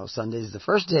sees, Sunday's the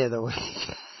first day of the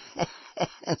week,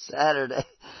 and Saturday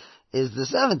is the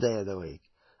seventh day of the week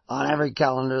on every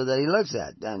calendar that he looks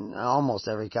at, and almost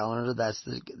every calendar that's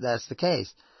the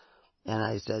case. And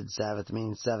I said, Sabbath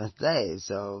means seventh day,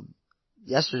 so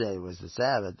yesterday was the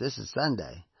Sabbath, this is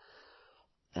Sunday.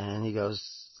 And he goes,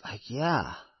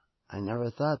 yeah, I never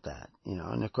thought that,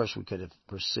 and of course we could have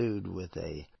pursued with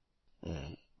a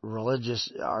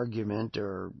religious argument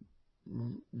or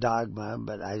dogma,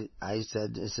 but I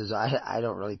said, I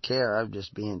don't really care, I'm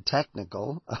just being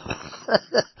technical.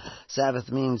 Sabbath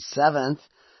means seventh,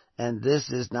 and this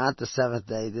is not the seventh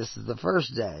day, this is the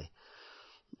first day.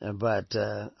 But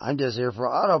I'm just here for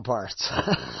auto parts.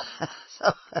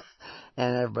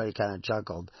 And everybody kind of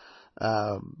chuckled.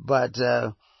 But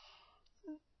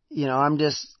I'm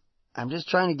just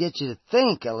trying to get you to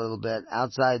think a little bit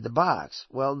outside the box.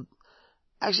 Well,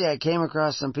 actually, I came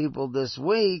across some people this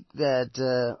week that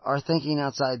are thinking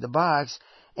outside the box,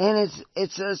 and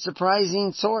it's a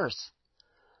surprising source.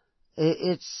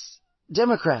 It's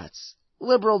Democrats,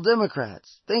 liberal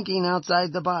Democrats, thinking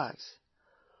outside the box.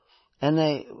 And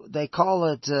they call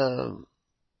it the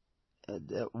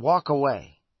walk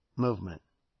away movement.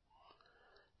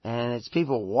 And it's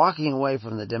people walking away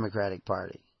from the Democratic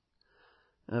Party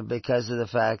because of the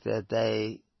fact that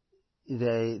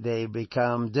they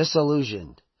become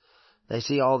disillusioned. They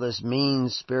see all this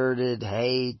mean-spirited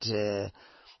hate,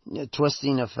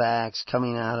 twisting of facts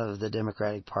coming out of the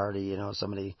Democratic Party.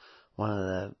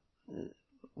 One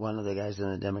of the guys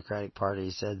in the Democratic Party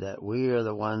said that we are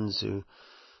the ones who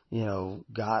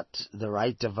got the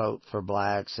right to vote for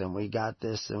blacks, and we got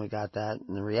this and we got that.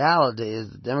 And the reality is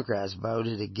the Democrats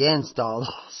voted against all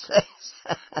those things.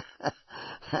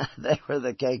 They were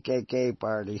the KKK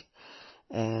party.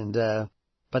 And,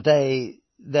 but they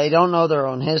don't know their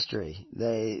own history.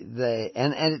 And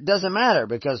it doesn't matter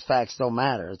because facts don't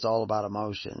matter. It's all about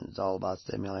emotion. It's all about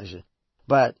stimulation.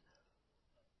 But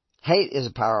hate is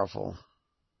a powerful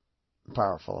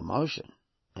emotion.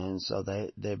 And so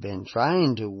they've been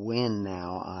trying to win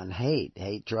now on hate.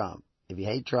 Hate Trump. If you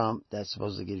hate Trump, that's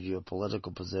supposed to give you a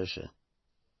political position.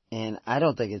 And I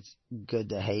don't think it's good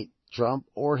to hate Trump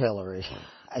or Hillary.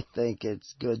 I think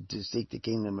it's good to seek the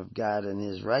kingdom of God and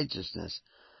His righteousness.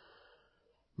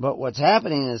 But what's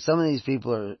happening is some of these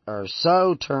people are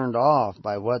so turned off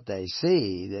by what they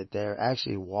see that they're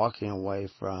actually walking away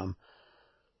from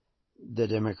the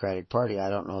Democratic Party. I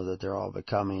don't know that they're all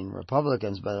becoming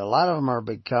Republicans, but a lot of them are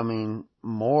becoming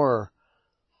more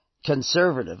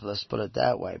conservative, let's put it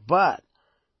that way. But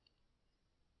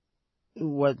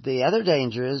what the other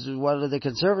danger is what are the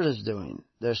conservatives doing?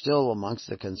 They're still amongst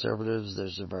the conservatives.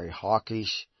 There's a very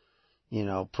hawkish,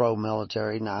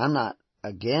 pro-military. Now, I'm not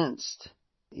against,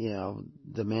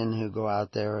 the men who go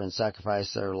out there and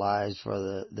sacrifice their lives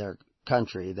for their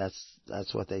country.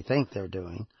 That's what they think they're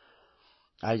doing.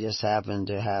 I just happen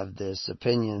to have this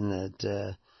opinion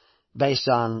that, based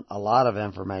on a lot of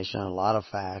information, a lot of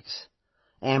facts,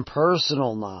 and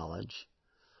personal knowledge,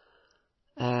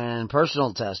 and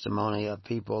personal testimony of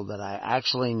people that I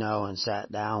actually know and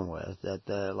sat down with,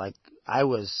 that I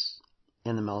was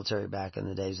in the military back in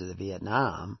the days of the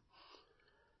Vietnam,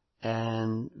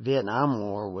 and Vietnam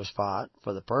War was fought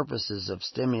for the purposes of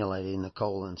stimulating the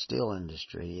coal and steel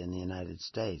industry in the United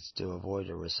States to avoid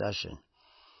a recession.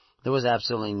 There was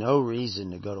absolutely no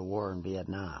reason to go to war in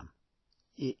Vietnam.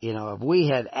 If we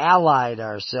had allied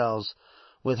ourselves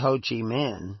with Ho Chi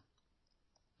Minh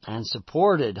and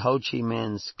supported Ho Chi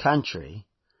Minh's country,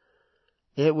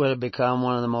 it would have become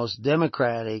one of the most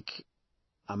democratic,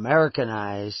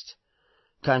 Americanized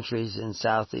countries in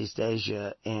Southeast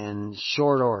Asia in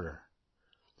short order.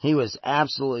 He was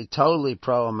absolutely, totally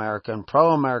pro-American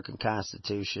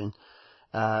Constitution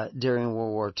during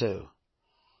World War II.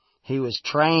 He was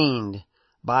trained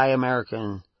by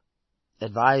American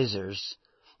advisors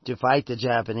to fight the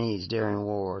Japanese during World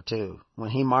War II.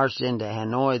 When he marched into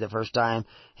Hanoi the first time,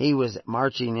 he was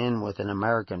marching in with an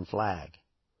American flag.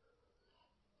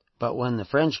 But when the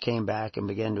French came back and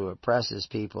began to oppress his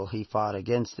people, he fought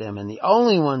against them, and the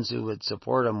only ones who would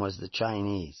support him was the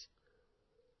Chinese.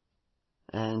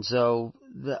 And so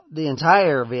the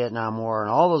entire Vietnam War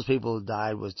and all those people who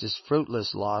died was just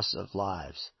fruitless loss of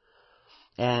lives.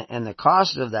 And the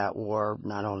cost of that war,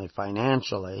 not only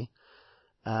financially,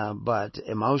 but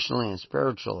emotionally and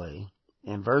spiritually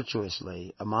and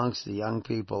virtuously amongst the young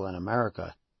people in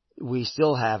America, we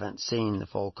still haven't seen the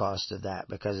full cost of that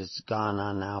because it's gone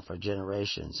on now for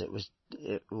generations. It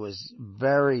was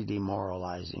very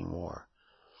demoralizing war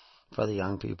for the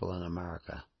young people in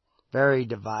America very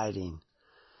dividing,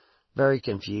 very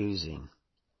confusing.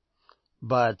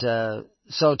 But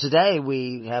so today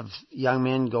we have young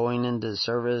men going into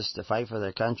service to fight for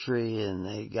their country, and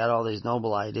they got all these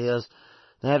noble ideas.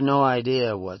 They have no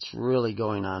idea what's really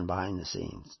going on behind the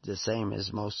scenes. The same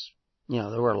as most,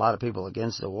 there were a lot of people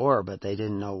against the war, but they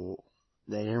didn't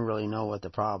really know what the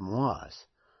problem was.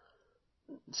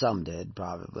 Some did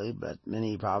probably, but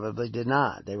many probably did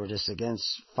not. They were just against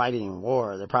fighting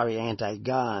war. They're probably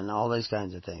anti-gun, all these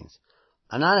kinds of things.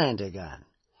 I'm not anti-gun.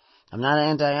 I'm not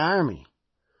anti-army.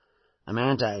 I'm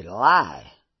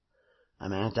anti-lie.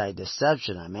 I'm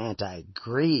anti-deception. I'm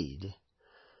anti-greed.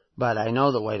 But I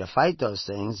know the way to fight those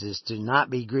things is to not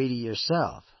be greedy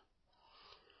yourself.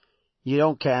 You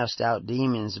don't cast out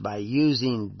demons by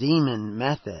using demon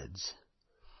methods.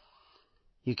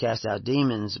 You cast out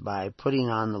demons by putting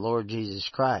on the Lord Jesus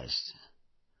Christ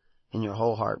in your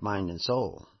whole heart, mind, and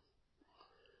soul.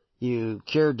 You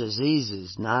cure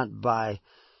diseases not by,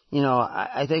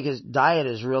 I think diet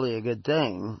is really a good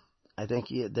thing. I think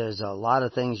there's a lot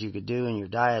of things you could do in your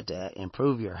diet to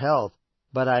improve your health.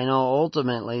 But I know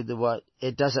ultimately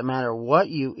it doesn't matter what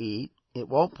you eat, it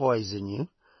won't poison you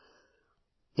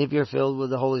if you're filled with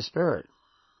the Holy Spirit.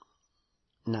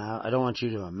 Now, I don't want you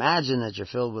to imagine that you're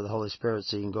filled with the Holy Spirit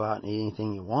so you can go out and eat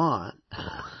anything you want.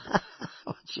 I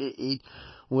want you to eat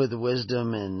with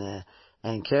wisdom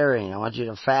and caring. I want you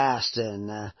to fast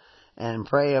and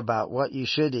pray about what you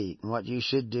should eat and what you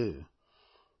should do.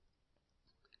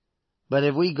 But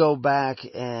if we go back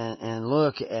and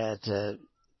look at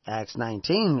Acts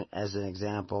 19 as an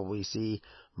example, we see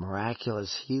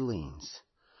miraculous healings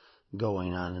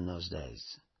going on in those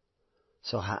days.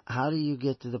 So how do you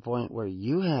get to the point where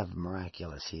you have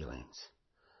miraculous healings?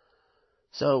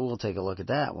 So we'll take a look at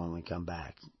that when we come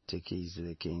back to Keys to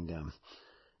the Kingdom.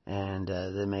 And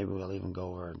then maybe we'll even go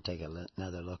over and take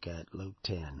another look at Luke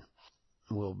 10.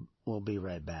 We'll be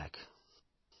right back.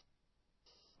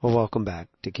 Well, welcome back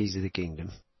to Keys of the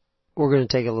Kingdom. We're going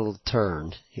to take a little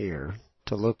turn here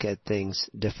to look at things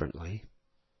differently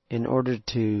in order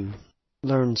to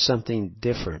learn something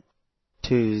different,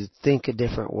 to think a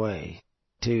different way,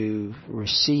 to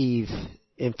receive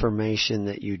information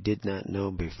that you did not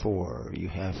know before. You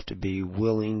have to be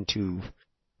willing to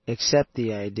accept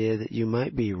the idea that you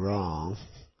might be wrong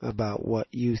about what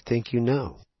you think you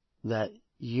know, that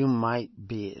you might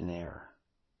be in error.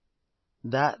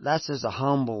 That's just a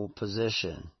humble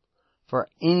position for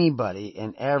anybody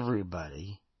and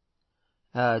everybody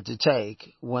to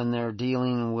take when they're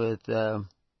dealing with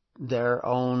their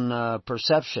own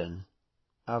perception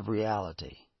of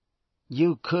reality.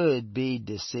 You could be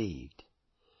deceived.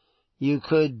 You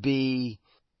could be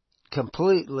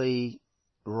completely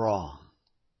wrong.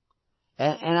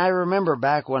 And I remember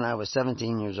back when I was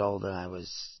 17 years old and I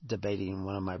was debating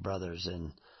one of my brothers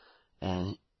and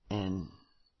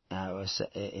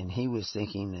he was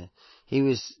thinking that he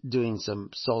was doing some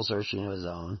soul searching of his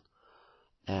own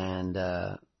and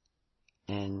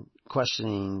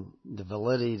questioning the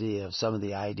validity of some of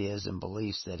the ideas and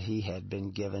beliefs that he had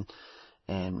been given,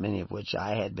 and many of which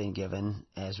I had been given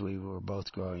as we were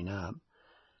both growing up.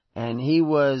 And he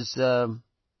was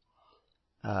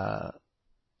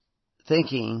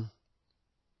thinking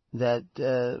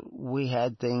that we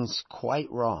had things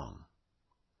quite wrong,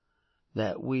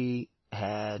 that we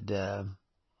had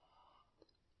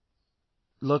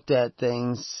looked at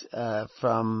things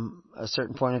from a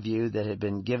certain point of view that had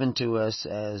been given to us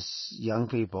as young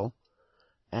people,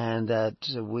 and that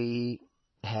we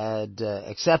had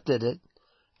accepted it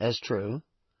as true,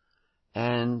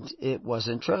 and it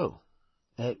wasn't true.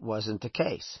 It wasn't the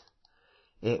case.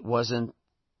 It wasn't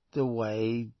the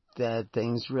way that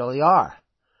things really are.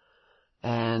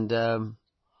 And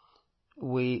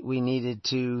we needed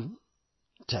to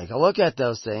take a look at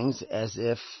those things as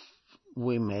if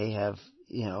we may have,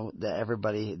 that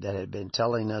everybody that had been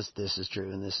telling us this is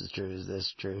true and this is true, is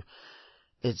this true,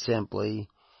 it simply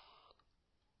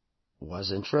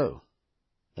wasn't true.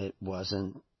 It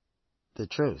wasn't the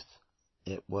truth.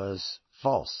 It was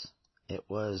false. It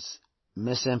was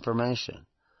misinformation.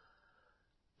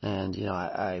 And,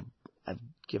 I've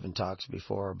given talks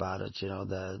before about it,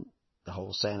 the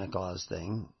whole Santa Claus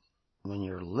thing. When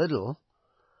you're little,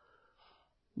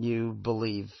 you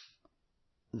believe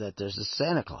that there's a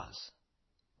Santa Claus.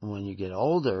 When you get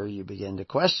older, you begin to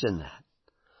question that.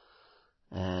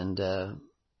 And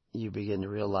you begin to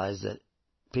realize that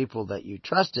people that you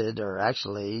trusted are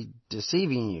actually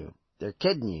deceiving you. They're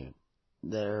kidding you.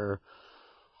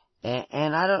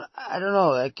 And I don't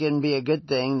know, it can be a good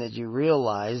thing that you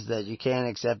realize that you can't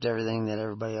accept everything that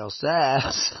everybody else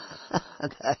says.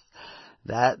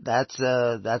 That's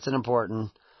an important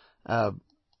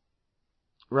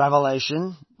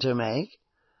revelation to make,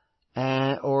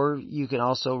 or you can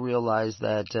also realize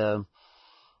that,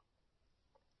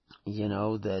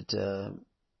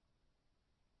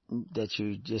 that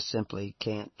you just simply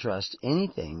can't trust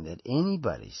anything that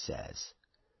anybody says.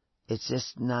 It's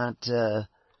just not,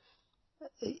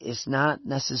 it's not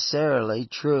necessarily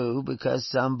true because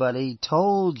somebody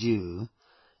told you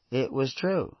it was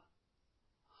true.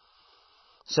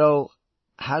 So,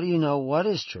 how do you know what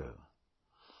is true?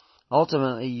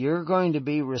 Ultimately, you're going to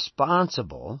be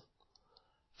responsible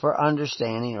for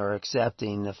understanding or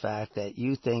accepting the fact that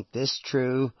you think this is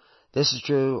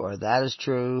true, or that is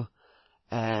true,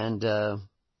 and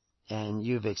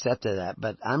you've accepted that.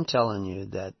 But I'm telling you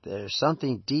that there's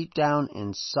something deep down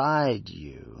inside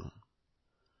you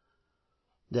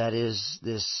that is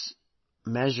this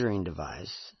measuring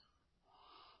device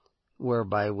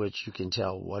whereby which you can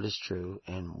tell what is true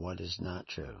and what is not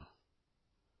true.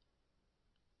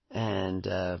 And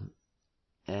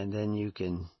then you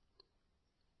can,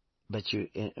 but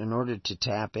in order to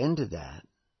tap into that,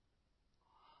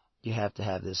 you have to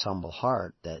have this humble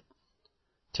heart that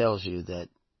tells you that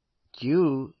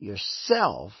you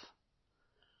yourself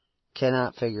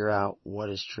cannot figure out what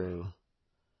is true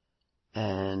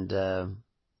and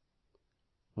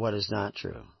what is not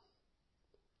true.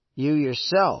 You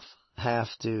yourself have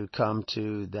to come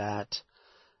to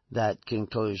that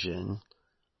conclusion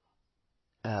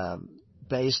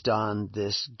based on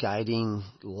this guiding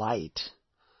light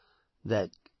that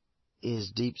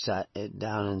is deep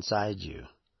down inside you.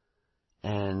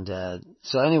 And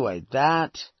so anyway,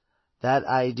 that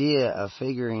idea of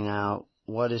figuring out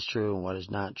what is true and what is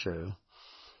not true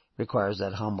requires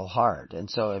that humble heart. And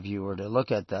so if you were to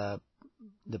look at the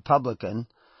publican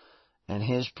and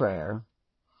his prayer,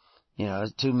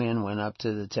 two men went up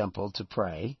to the temple to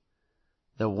pray,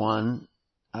 the one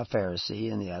a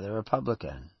Pharisee and the other a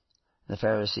publican. The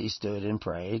Pharisee stood and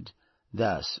prayed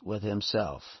thus with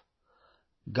himself,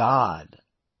 God,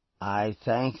 I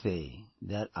thank thee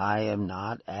that I am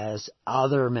not as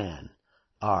other men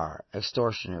are,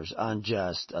 extortioners,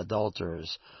 unjust,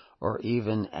 adulterers, or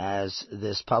even as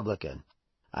this publican.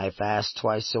 I fast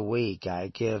twice a week. I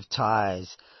give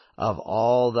tithes of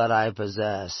all that I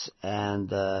possess. And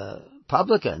the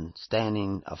publican,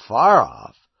 standing afar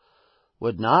off,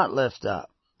 would not lift up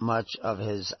much of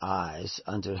his eyes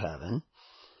unto heaven,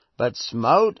 but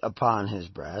smote upon his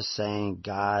breast, saying,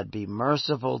 God, be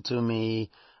merciful to me,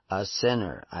 a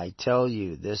sinner. I tell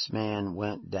you, this man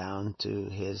went down to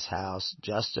his house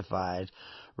justified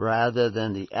rather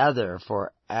than the other,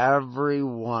 for every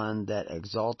one that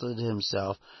exalted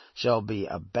himself shall be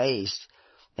abased,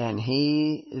 and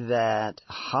he that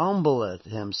humbleth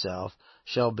himself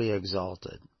shall be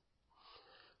exalted.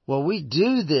 Well, we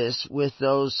do this with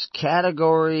those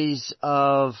categories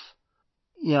of,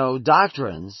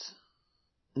 doctrines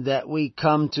that we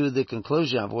come to the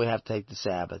conclusion of. We have to take the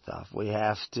Sabbath off. We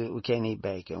can't eat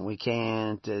bacon. We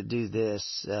can't do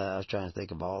this. I was trying to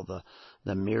think of all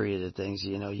the myriad of things.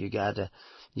 You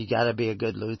gotta be a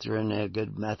good Lutheran, a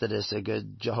good Methodist, a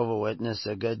good Jehovah's Witness,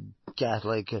 a good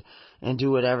Catholic, and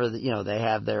do whatever, they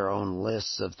have their own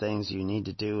lists of things you need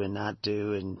to do and not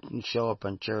do, and show up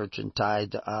in church and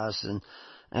tithe to us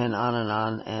and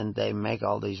on, and they make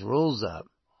all these rules up.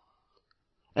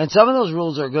 And some of those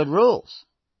rules are good rules.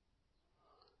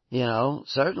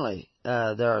 Certainly,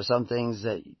 there are some things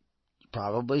that you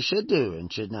probably should do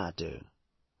and should not do.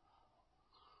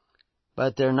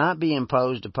 But they're not being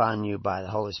imposed upon you by the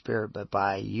Holy Spirit, but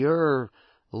by your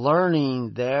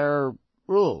learning their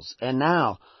rules. And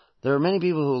now, there are many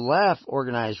people who left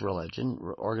organized religion,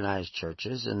 organized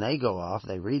churches, and they go off,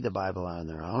 they read the Bible on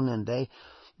their own, and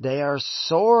they are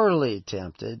sorely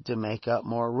tempted to make up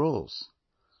more rules.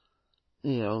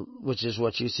 Which is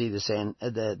what you see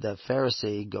the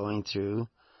Pharisee going through,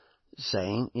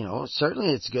 saying,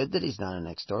 certainly it's good that he's not an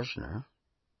extortioner.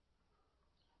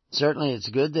 Certainly it's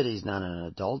good that he's not an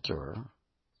adulterer.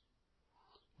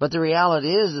 But the reality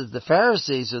is the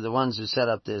Pharisees are the ones who set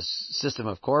up this system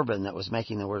of Corban that was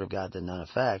making the Word of God to none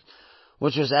effect,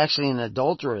 which was actually an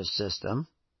adulterous system,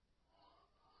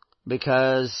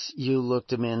 because you looked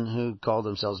to men who called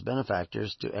themselves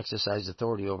benefactors to exercise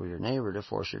authority over your neighbor, to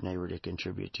force your neighbor to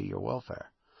contribute to your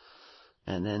welfare.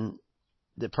 And then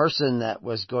the person that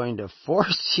was going to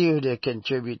force you to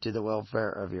contribute to the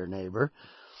welfare of your neighbor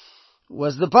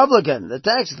was the publican, the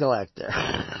tax collector.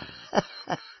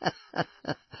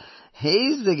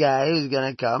 He's the guy who's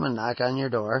going to come and knock on your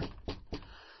door.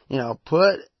 You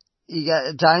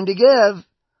got time to give.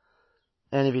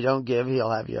 And if you don't give, he'll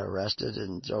have you arrested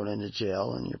and thrown into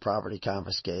jail and your property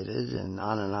confiscated and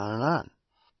on and on and on.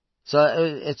 So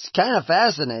it's kind of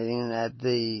fascinating that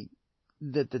the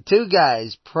the two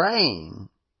guys praying,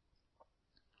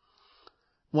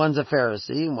 one's a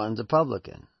Pharisee and one's a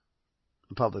publican.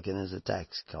 A publican is a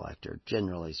tax collector,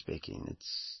 generally speaking.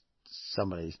 It's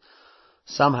somebody,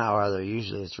 somehow or other,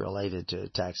 usually it's related to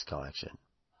tax collection.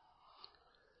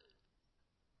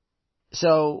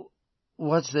 So,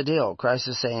 what's the deal? Christ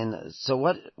is saying,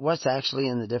 so what's actually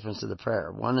in the difference of the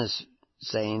prayer? One is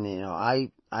saying,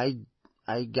 I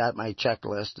got my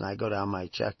checklist and I go down my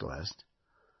checklist.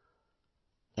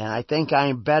 And I think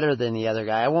I'm better than the other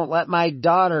guy. I won't let my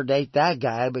daughter date that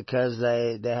guy because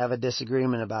they have a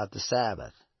disagreement about the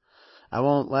Sabbath. I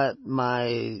won't let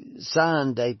my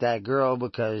son date that girl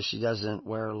because she doesn't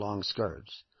wear long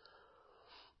skirts.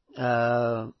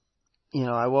 I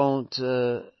won't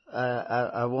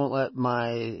let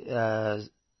my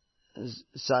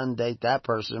son date that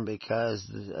person because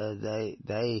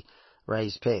they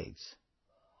raise pigs.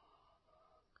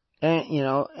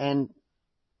 And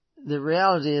the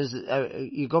reality is,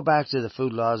 you go back to the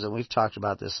food laws, and we've talked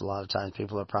about this a lot of times.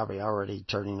 People are probably already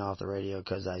turning off the radio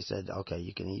because I said, okay,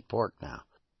 you can eat pork now.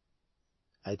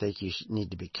 I think you need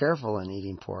to be careful in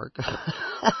eating pork.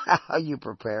 How you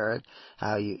prepare it,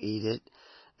 how you eat it,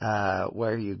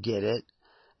 where you get it.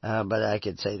 But I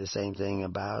could say the same thing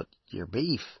about your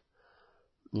beef.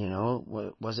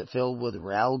 Was it filled with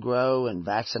Ralgro and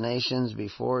vaccinations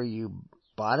before you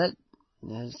bought it?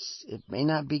 It may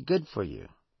not be good for you.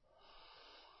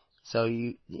 So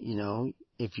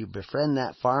if you befriend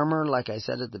that farmer, like I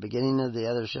said at the beginning of the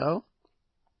other show,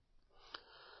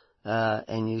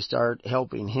 and you start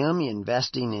helping him,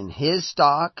 investing in his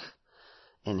stock,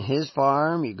 in his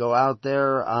farm, you go out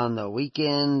there on the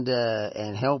weekend,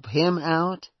 and help him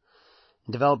out,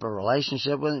 develop a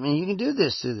relationship with him. I mean, you can do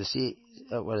this through the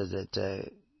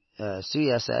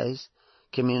CSAs,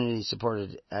 Community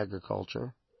Supported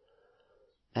Agriculture.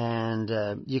 And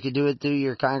you could do it through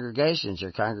your congregations.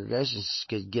 Your congregations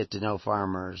could get to know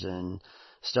farmers and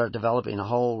start developing a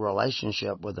whole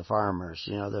relationship with the farmers.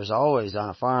 There's always, on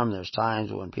a farm, there's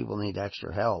times when people need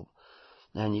extra help.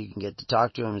 And you can get to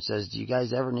talk to them and says, do you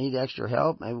guys ever need extra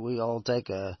help? Maybe we all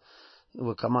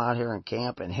we'll come out here and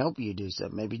camp and help you do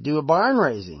something. Maybe do a barn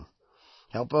raising.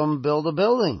 Help them build a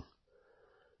building.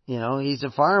 He's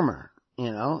a farmer,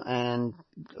 and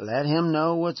let him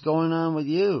know what's going on with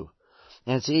you.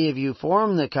 And see, if you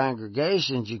form the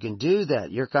congregations, you can do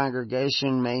that. Your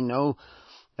congregation may know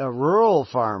rural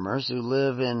farmers who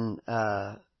live in,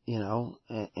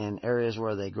 in areas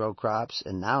where they grow crops.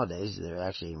 And nowadays, they're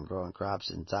actually even growing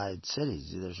crops inside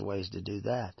cities. There's ways to do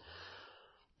that.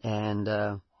 And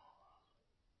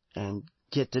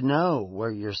get to know where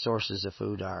your sources of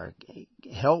food are.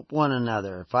 Help one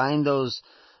another. Find those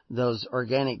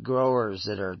organic growers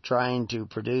that are trying to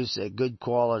produce a good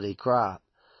quality crop.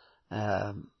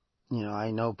 I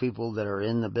know people that are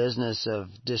in the business of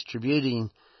distributing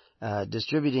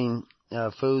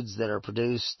foods that are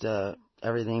produced,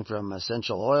 everything from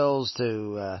essential oils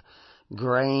to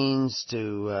grains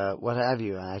to what have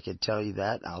you. And I could tell you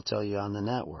that. I'll tell you on the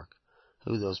network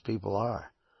who those people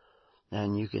are.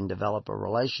 And you can develop a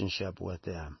relationship with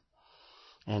them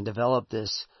and develop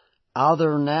this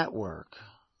other network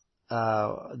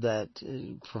that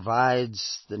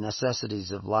provides the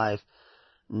necessities of life,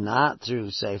 not through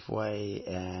Safeway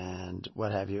and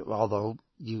what have you, although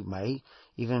you may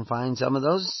even find some of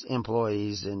those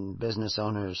employees and business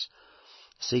owners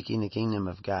seeking the kingdom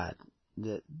of God.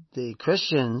 The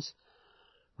Christians,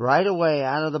 right away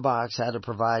out of the box, had to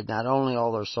provide not only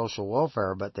all their social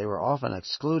welfare, but they were often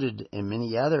excluded in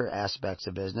many other aspects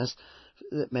of business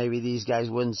that maybe these guys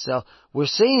wouldn't sell. We're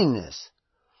seeing this.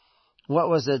 What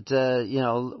was it,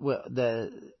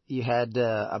 you had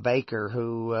a baker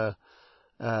who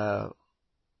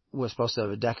was supposed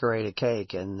to decorate a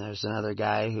cake, and there's another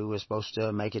guy who was supposed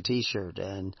to make a T-shirt,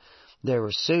 and they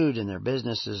were sued, and their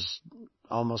business is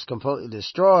almost completely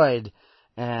destroyed,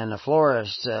 and a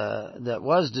florist that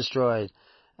was destroyed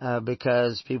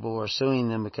because people were suing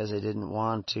them because they didn't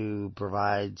want to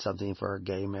provide something for a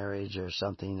gay marriage or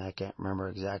something. I can't remember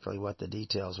exactly what the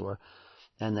details were,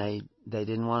 and they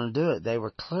didn't want to do it. They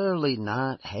were clearly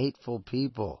not hateful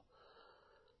people.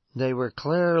 They were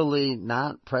clearly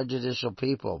not prejudicial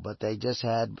people, but they just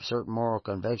had certain moral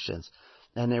convictions.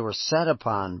 And they were set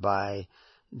upon by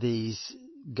these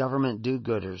government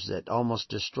do-gooders that almost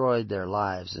destroyed their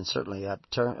lives and certainly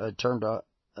turned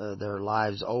their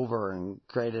lives over and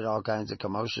created all kinds of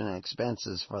commotion and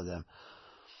expenses for them.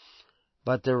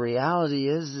 But the reality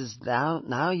is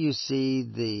now you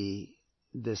see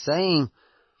the same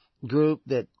group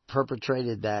that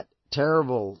perpetrated that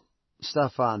terrible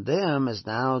stuff on them is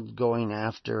now going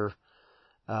after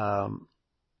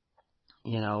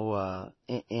in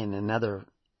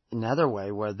another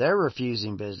way where they're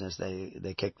refusing business.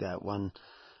 They kicked that one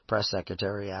press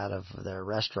secretary out of their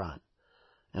restaurant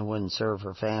and wouldn't serve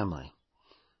her family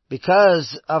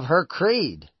because of her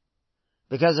creed,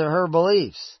 because of her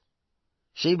beliefs.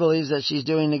 She believes that she's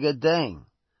doing a good thing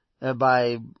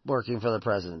by working for the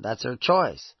president. That's her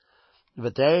choice.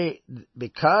 But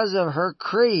because of her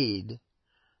creed,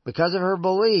 because of her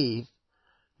belief,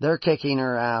 they're kicking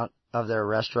her out of their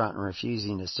restaurant and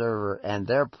refusing to serve her. And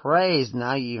they're praised.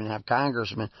 Now you even have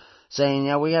congressmen saying,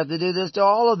 yeah, we have to do this to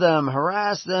all of them,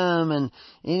 harass them, and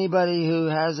anybody who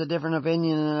has a different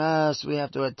opinion than us, we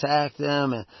have to attack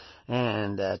them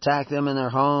and attack them in their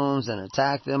homes and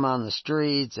attack them on the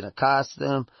streets and accost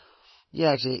them.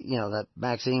 Yeah, actually, that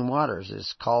Maxine Waters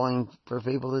is calling for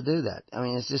people to do that. I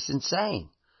mean, it's just insane.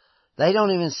 They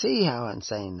don't even see how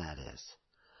insane that is.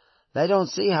 They don't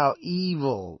see how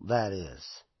evil that is.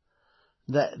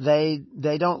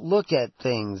 They don't look at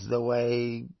things the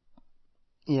way,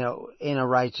 in a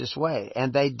righteous way.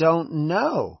 And they don't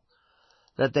know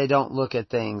that they don't look at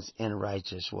things in a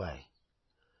righteous way.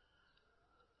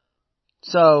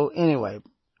 So, anyway,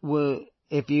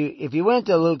 if you went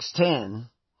to Luke's 10,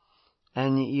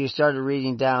 and you started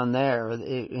reading down there,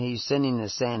 he's sending the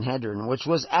Sanhedrin, which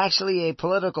was actually a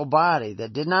political body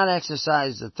that did not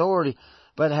exercise authority,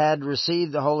 but had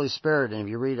received the Holy Spirit. And if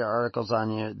you read our articles on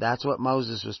here, that's what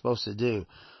Moses was supposed to do,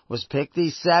 was pick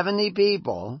these 70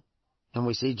 people, and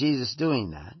we see Jesus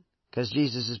doing that, because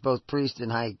Jesus is both priest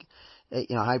and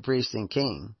high priest and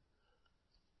king.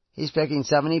 He's picking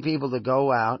 70 people to go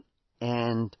out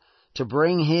and to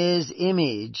bring His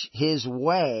image, His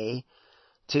way,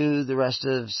 to the rest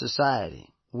of society.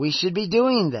 We should be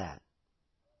doing that.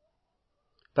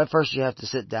 But first you have to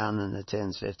sit down in the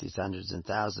tens, fifties, hundreds, and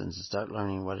thousands and start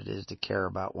learning what it is to care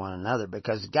about one another,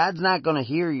 because God's not going to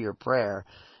hear your prayer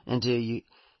until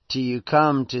you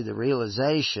come to the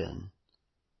realization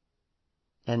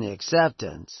and the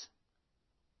acceptance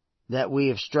that we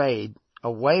have strayed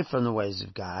away from the ways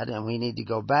of God and we need to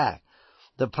go back.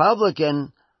 The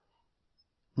publican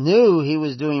knew he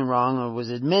was doing wrong or was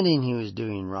admitting he was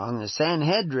doing wrong. The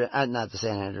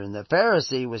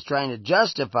Pharisee was trying to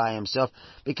justify himself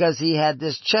because he had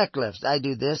this checklist. I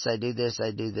do this, I do this,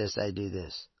 I do this, I do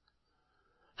this.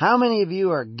 How many of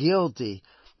you are guilty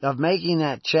of making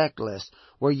that checklist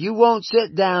where you won't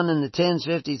sit down in the tens,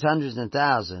 fifties, hundreds, and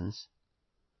thousands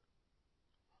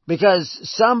because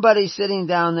somebody sitting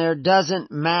down there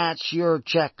doesn't match your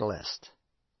checklist?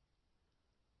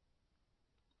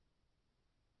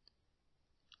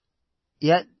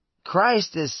 Yet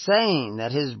Christ is saying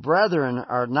that His brethren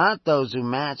are not those who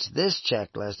match this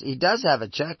checklist. He does have a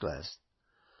checklist.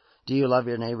 Do you love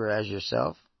your neighbor as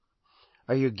yourself?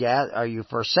 Are you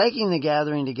forsaking the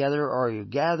gathering together, or are you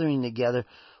gathering together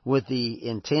with the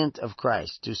intent of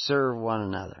Christ to serve one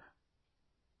another?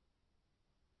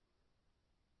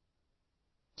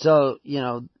 So,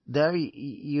 there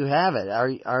you have it.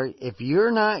 If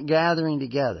you're not gathering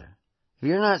together, if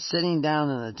you're not sitting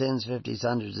down in the tens, fifties,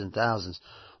 hundreds, and thousands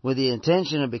with the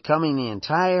intention of becoming the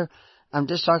entire, I'm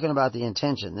just talking about the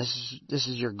intention. This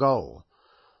is your goal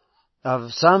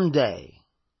of someday,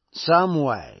 some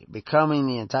way, becoming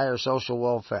the entire social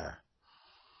welfare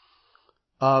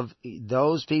of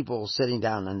those people sitting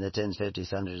down in the tens,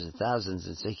 fifties, hundreds, and thousands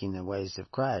and seeking the ways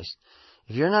of Christ.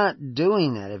 If you're not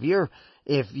doing that,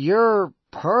 if your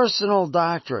personal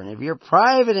doctrine, if your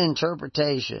private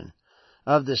interpretation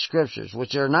of the Scriptures,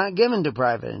 which are not given to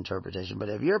private interpretation, but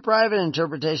if your private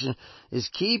interpretation is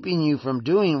keeping you from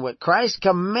doing what Christ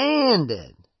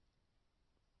commanded,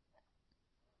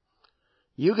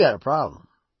 you got a problem.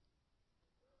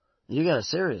 You got a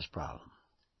serious problem.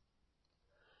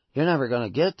 You're never going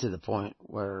to get to the point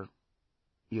where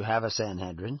you have a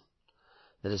Sanhedrin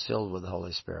that is filled with the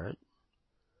Holy Spirit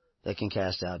that can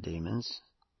cast out demons,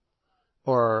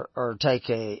 or take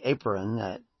a apron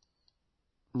that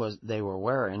they were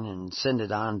wearing and send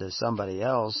it on to somebody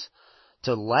else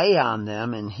to lay on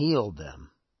them and heal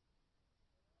them.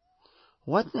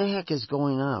 What the heck is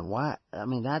going on? Why? I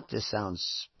mean, that just sounds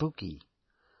spooky.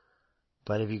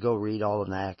 But if you go read all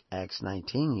of Acts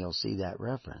 19, you'll see that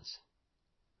reference.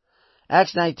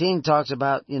 Acts 19 talks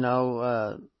about,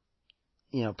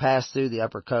 passed through the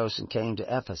upper coast and came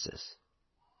to Ephesus.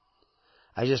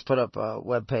 I just put up a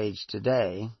webpage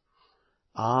today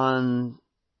on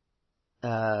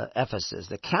Ephesus,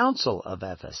 the Council of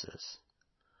Ephesus.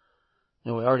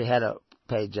 And we already had a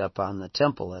page up on the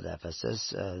temple at Ephesus,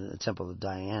 the Temple of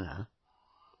Diana.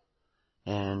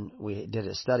 And we did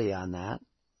a study on that,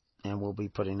 and we'll be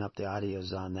putting up the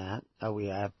audios on that. We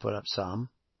have put up some,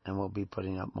 and we'll be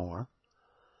putting up more.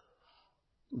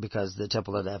 because the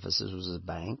temple at Ephesus was a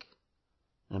bank,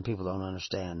 and people don't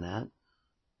understand that.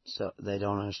 So they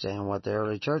don't understand what the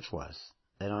early church was.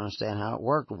 They don't understand how it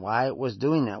worked, why it was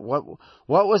doing that. What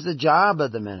was the job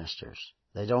of the ministers?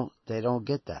 They don't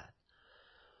get that.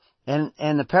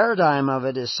 And the paradigm of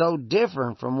it is so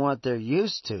different from what they're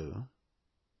used to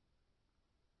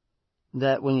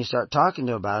that when you start talking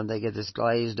to them about it, they get this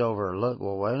glazed over look.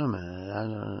 Well, wait a minute, I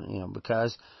don't,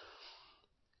 because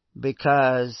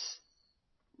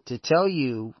to tell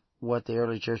you what the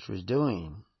early church was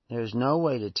doing, there's no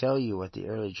way to tell you what the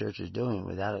early church is doing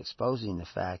without exposing the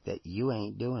fact that you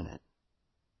ain't doing it.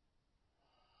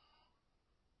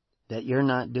 That you're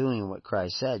not doing what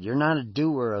Christ said. You're not a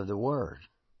doer of the word.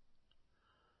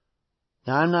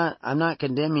 Now, I'm not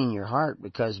condemning your heart,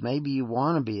 because maybe you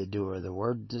want to be a doer of the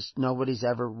word. Just nobody's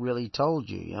ever really told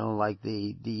you, like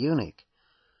the eunuch.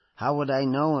 How would I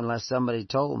know unless somebody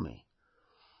told me?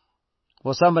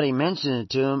 Well, somebody mentioned it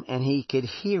to him, and he could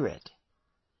hear it.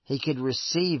 He could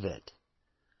receive it.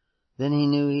 Then he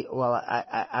knew,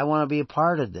 I want to be a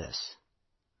part of this.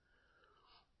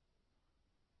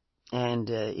 And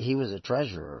he was a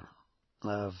treasurer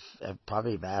of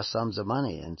probably vast sums of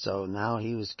money. And so now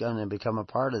he was going to become a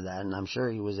part of that. And I'm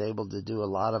sure he was able to do a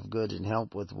lot of good and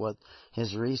help with what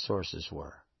his resources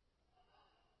were.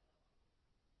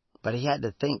 But he had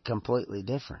to think completely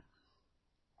different.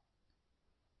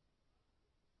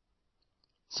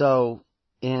 So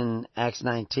in Acts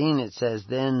 19 it says,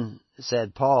 Then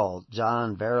said Paul,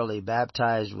 John verily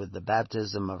baptized with the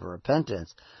baptism of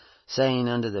repentance, saying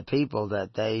unto the people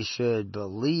that they should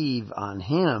believe on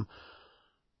him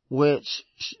which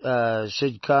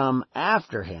should come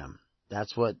after him.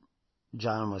 That's what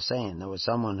John was saying. There was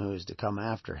someone who was to come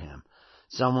after him.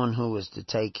 Someone who was to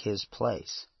take his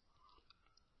place.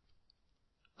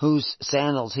 Whose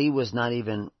sandals he was not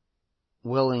even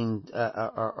willing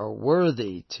or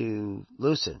worthy to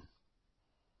loosen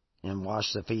and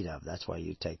wash the feet of. That's why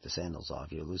you take the sandals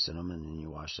off. You loosen them and then you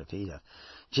wash the feet of.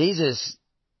 Jesus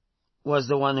was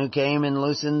the one who came and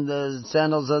loosened the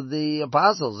sandals of the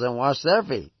apostles and washed their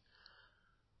feet.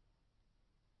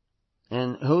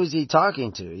 And who's he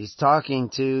talking to? He's talking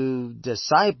to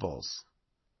disciples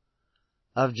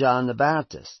of John the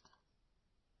Baptist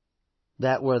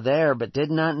that were there but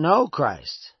did not know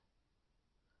Christ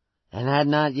and had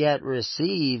not yet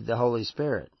received the Holy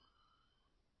Spirit.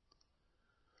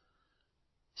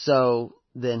 So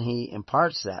then he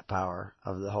imparts that power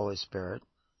of the Holy Spirit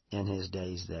in his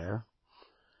days there,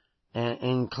 and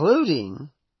including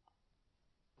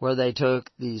where they took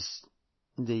these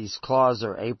cloths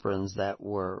or aprons that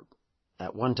were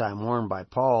at one time worn by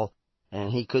Paul, and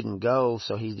he couldn't go,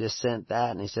 so he just sent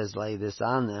that, and he says, lay this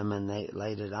on them, and they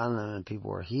laid it on them, and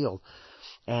people were healed.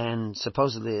 And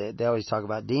supposedly, they always talk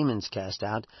about demons cast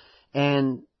out,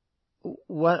 and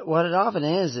what it often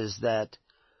is that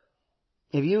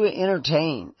if you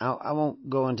entertain, I won't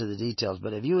go into the details,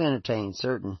 but if you entertain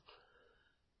certain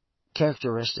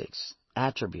characteristics,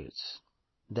 attributes,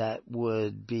 that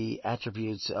would be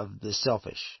attributes of the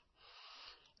selfish,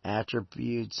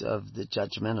 attributes of the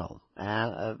judgmental,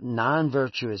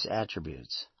 non-virtuous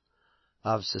attributes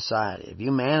of society. If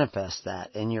you manifest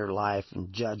that in your life,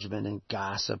 and judgment and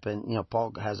gossip, and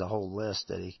Paul has a whole list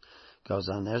that he goes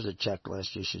on. There's a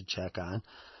checklist you should check on.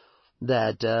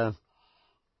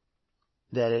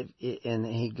 And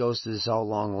he goes through this whole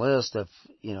long list of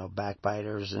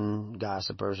backbiters and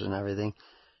gossipers and everything.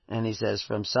 And he says,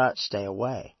 from such stay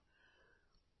away.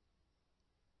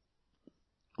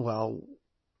 Well,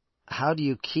 how do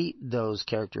you keep those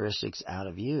characteristics out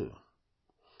of you?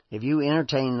 If you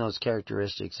entertain those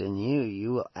characteristics in you,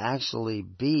 you will actually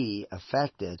be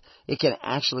affected. It can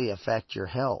actually affect your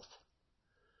health.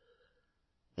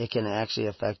 It can actually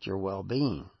affect your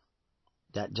well-being,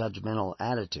 that judgmental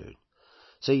attitude.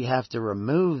 So you have to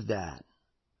remove that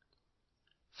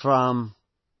from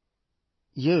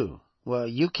you. Well,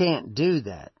 you can't do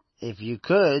that. If you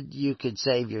could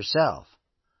save yourself.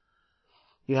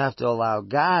 You have to allow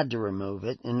God to remove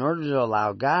it. In order to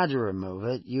allow God to remove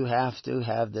it, you have to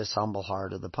have this humble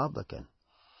heart of the publican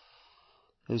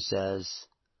who says,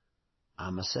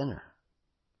 I'm a sinner.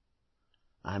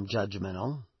 I'm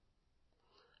judgmental.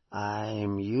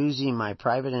 I'm using my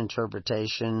private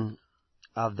interpretation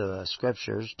of the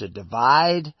scriptures to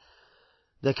divide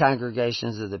the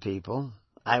congregations of the people.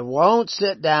 I won't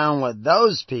sit down with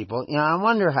those people. I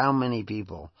wonder how many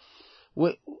people,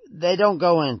 they don't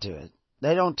go into it.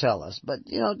 They don't tell us. But,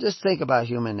 just think about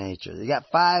human nature. They got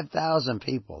 5,000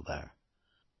 people there.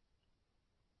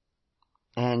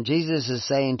 And Jesus is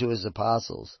saying to his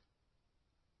apostles,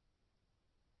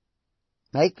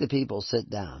 make the people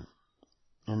sit down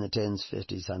in the tens,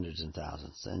 fifties, hundreds, and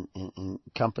thousands, and in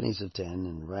companies of 10,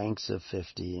 and ranks of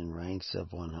 50, and ranks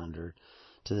of 100,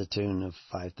 to the tune of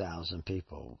 5,000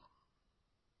 people.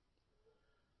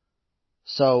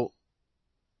 So,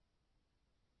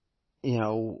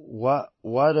 what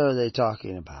are they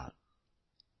talking about?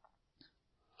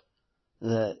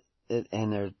 And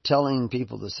they're telling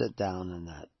people to sit down and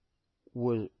that.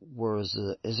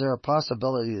 Is there a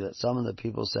possibility that some of the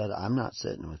people said, I'm not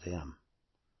sitting with him?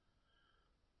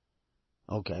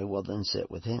 Okay, well then sit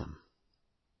with him.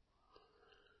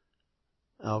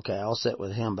 Okay, I'll sit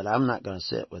with him, but I'm not going to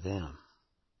sit with him.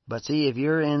 But see, if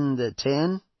you're in the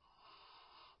 10,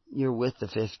 you're with the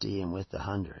 50 and with the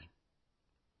 100.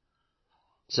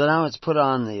 So now it's put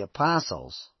on the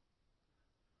apostles.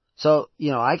 So,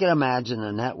 I can imagine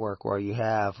a network where you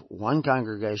have one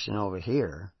congregation over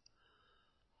here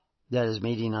that is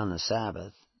meeting on the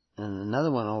Sabbath, and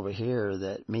another one over here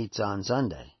that meets on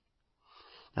Sunday.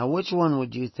 Now, which one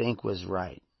would you think was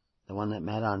right? The one that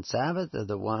met on Sabbath or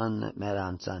the one that met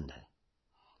on Sunday?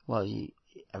 Well,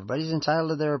 everybody's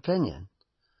entitled to their opinion.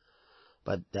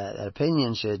 But that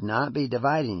opinion should not be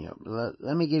dividing you.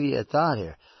 Let me give you a thought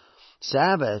here.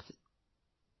 Sabbath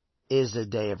is a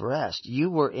day of rest. You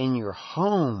were in your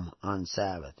home on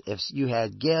Sabbath. If you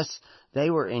had guests, they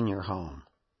were in your home.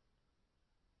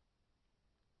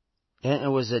 And it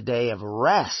was a day of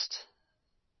rest.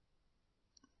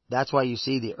 That's why you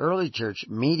see the early church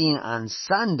meeting on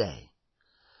Sunday.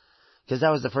 Because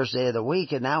that was the first day of the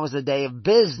week, and that was a day of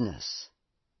business.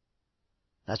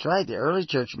 That's right, the early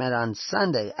church met on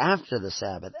Sunday after the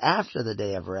Sabbath, after the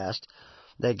day of rest.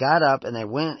 They got up and they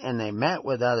went and they met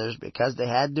with others because they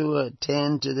had to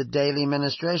attend to the daily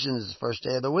ministrations. It's the first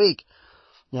day of the week.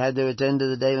 You had to attend to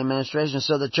the daily ministration.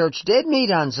 So the church did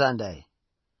meet on Sunday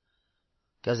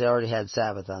because they already had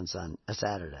Sabbath on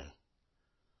Saturday.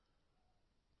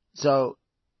 So,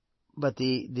 but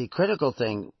the critical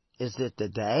thing is that the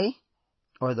day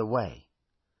or the way.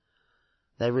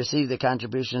 They received the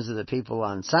contributions of the people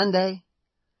on Sunday,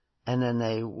 and then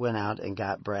they went out and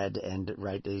got bread and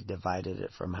rightly divided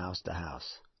it from house to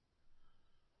house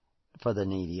for the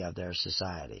needy of their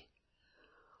society.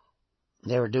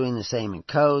 They were doing the same in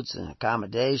coats and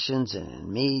accommodations and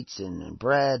in meats and in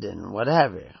bread and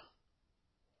whatever.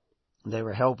 They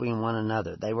were helping one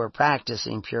another. They were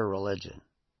practicing pure religion.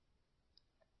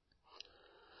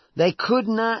 They could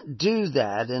not do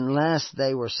that unless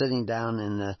they were sitting down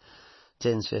in the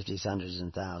tens, fifties, hundreds,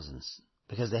 and thousands,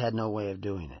 because they had no way of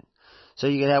doing it. So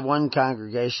you could have one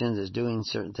congregation that's doing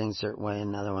certain things a certain way,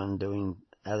 another one doing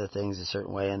other things a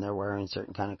certain way, and they're wearing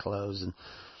certain kind of clothes, and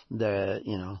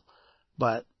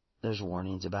but there's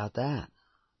warnings about that.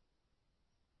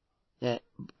 Yeah,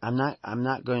 I'm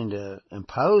not going to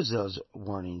impose those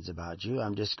warnings about you.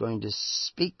 I'm just going to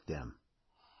speak them.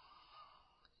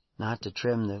 Not to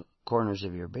trim the corners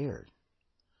of your beard.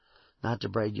 Not to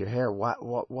braid your hair. What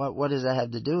does that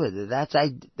have to do with it?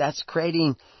 That's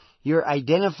creating, you're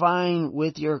identifying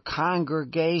with your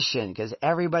congregation, because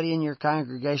everybody in your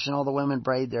congregation, all the women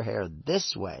braid their hair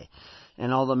this way,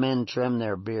 and all the men trim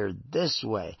their beard this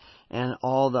way, and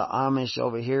all the Amish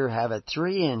over here have a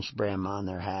 3-inch brim on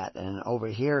their hat, and over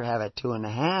here have a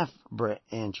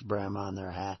 2.5-inch brim on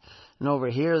their hat, and over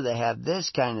here they have this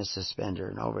kind of suspender,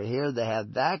 and over here they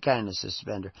have that kind of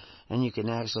suspender, and you can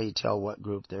actually tell what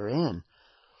group they're in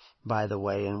by the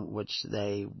way in which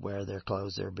they wear their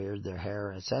clothes, their beard, their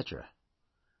hair, etc.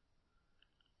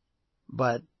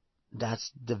 But that's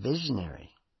divisionary.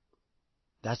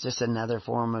 That's just another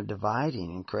form of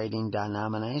dividing and creating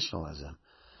denominationalism.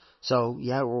 So,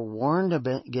 yeah, we're warned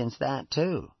against that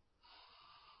too.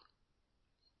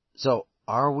 So,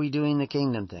 are we doing the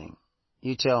kingdom thing?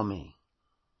 You tell me.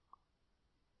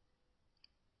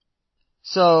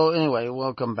 So, anyway,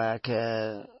 welcome back.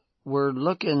 We're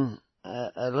looking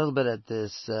a little bit at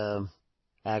this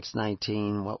Acts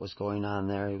 19, what was going on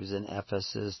there. It was in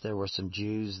Ephesus. There were some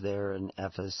Jews there in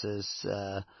Ephesus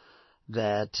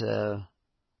that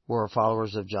were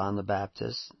followers of John the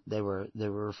Baptist. They were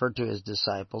referred to as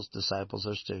disciples. Disciples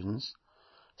are students.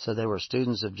 So they were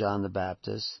students of John the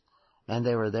Baptist. And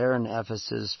they were there in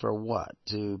Ephesus for what?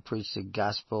 To preach the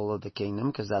gospel of the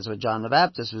kingdom, because that's what John the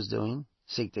Baptist was doing.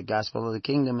 Seek the gospel of the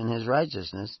kingdom and his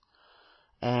righteousness.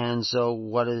 And so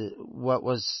what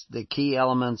was the key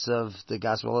elements of the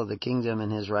gospel of the kingdom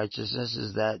and his righteousness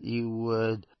is that you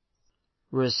would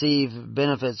receive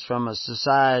benefits from a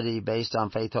society based on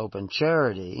faith, hope, and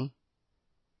charity,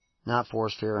 not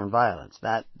force, fear, and violence.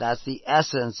 That's the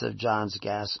essence of John's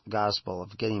gospel,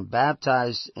 of getting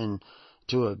baptized into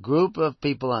to a group of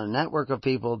people, a network of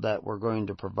people that were going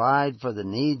to provide for the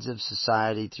needs of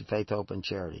society through faith, hope, and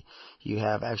charity. You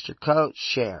have extra coat,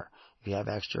 share. If you have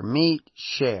extra meat,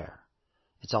 share.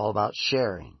 It's all about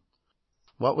sharing.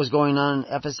 What was going on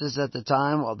in Ephesus at the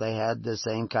time? Well, they had the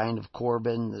same kind of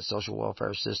Corbin, the social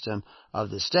welfare system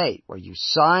of the state, where you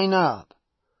sign up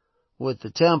with the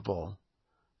temple.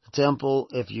 The temple,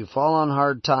 if you fall on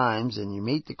hard times and you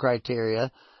meet the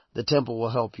criteria, the temple will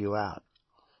help you out.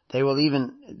 They will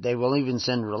even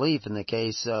send relief in the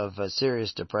case of a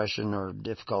serious depression or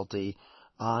difficulty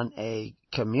on a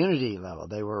community level.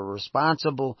 They were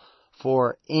responsible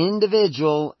for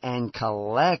individual and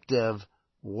collective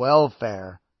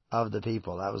welfare of the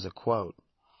people. That was a quote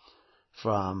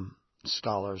from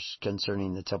scholars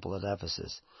concerning the temple at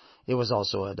Ephesus. It was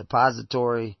also a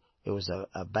depository. It was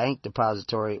a bank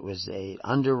depository. It was a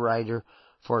underwriter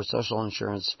for social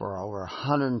insurance for over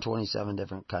 127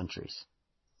 different countries.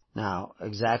 Now,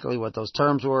 exactly what those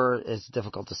terms were, it's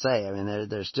difficult to say. I mean,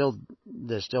 they're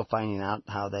still finding out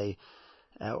how they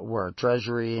were a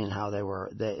treasury and how they were.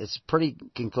 It's pretty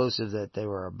conclusive that they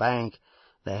were a bank.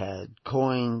 They had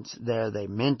coins there. They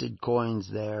minted coins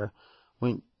there.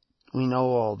 We know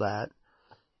all that.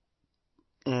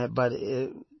 But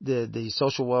the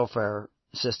social welfare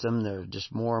system, there are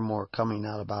just more and more coming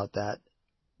out about that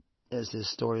as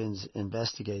historians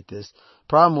investigate this.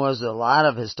 Problem was that a lot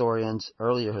of historians,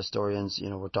 earlier historians,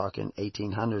 we're talking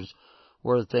 1800s,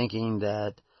 were thinking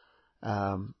that,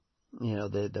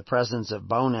 the presence of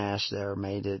bone ash there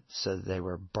made it so that they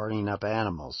were burning up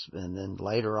animals. And then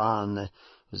later on, it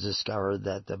was discovered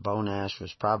that the bone ash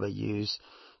was probably used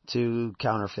to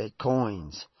counterfeit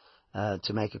coins,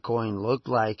 to make a coin look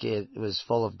like it was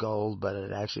full of gold, but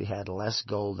it actually had less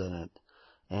gold in it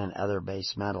and other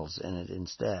base metals in it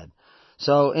instead.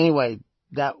 So anyway,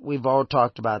 that we've all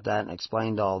talked about that and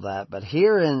explained all that. But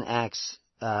here in Acts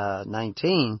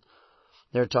 19,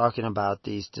 they're talking about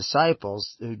these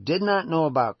disciples who did not know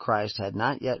about Christ, had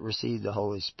not yet received the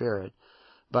Holy Spirit.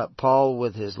 But Paul,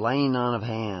 with his laying on of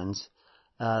hands,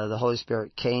 the Holy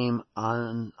Spirit came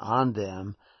on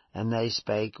them, and they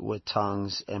spake with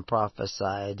tongues and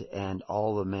prophesied, and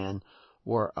all the men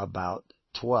were about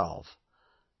 12.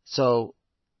 So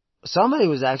somebody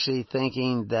was actually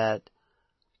thinking that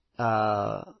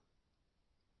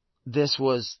this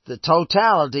was the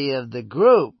totality of the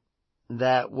group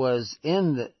that was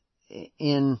in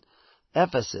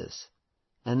Ephesus.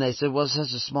 And they said, well, it's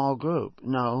such a small group.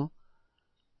 No,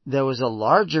 there was a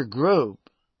larger group.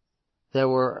 There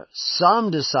were some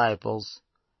disciples,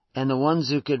 and the ones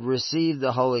who could receive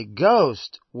the Holy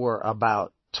Ghost were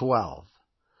about 12.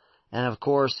 And of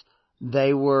course,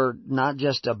 they were not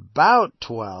just about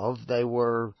 12, they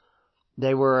were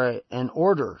an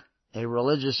order, a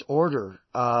religious order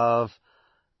of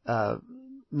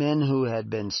men who had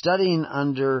been studying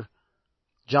under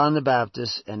John the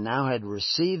Baptist and now had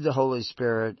received the Holy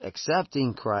Spirit,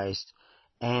 accepting Christ,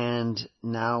 and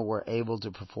now were able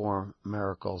to perform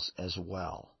miracles as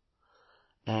well,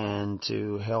 and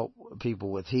to help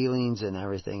people with healings and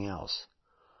everything else.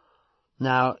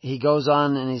 Now, he goes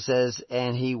on and he says,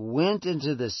 and he went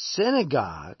into the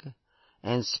synagogue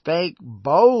and spake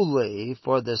boldly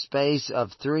for the space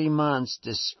of 3 months,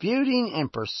 disputing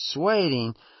and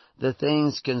persuading the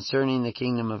things concerning the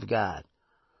kingdom of God.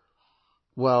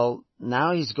 Well,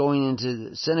 now he's going into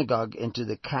the synagogue, into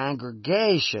the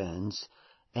congregations,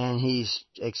 and he's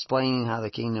explaining how the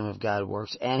kingdom of God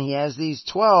works. And he has these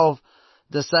 12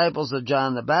 disciples of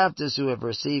John the Baptist who have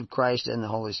received Christ and the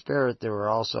Holy Spirit that were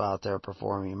also out there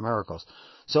performing miracles.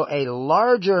 So a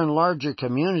larger and larger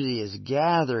community is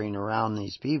gathering around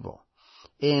these people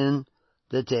in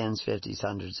the tens, fifties,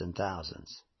 hundreds, and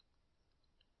thousands.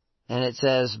 And it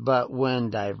says, but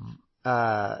when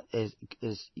it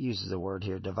uses the word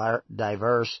here,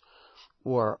 diverse,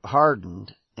 were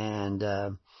hardened. And,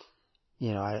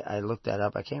 I looked that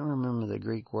up. I can't remember the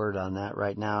Greek word on that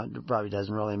right now. It probably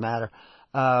doesn't really matter.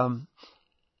 But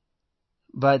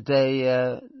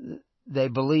they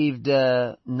believed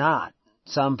not.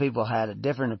 Some people had a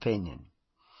different opinion.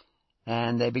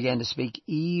 And they began to speak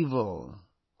evil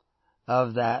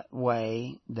of that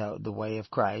way, the way of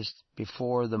Christ,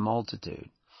 before the multitude.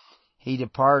 He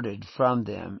departed from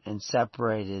them and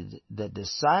separated the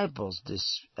disciples,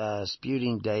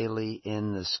 disputing daily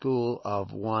in the school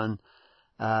of one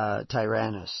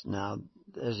Tyrannus. Now,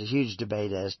 there's a huge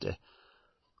debate as to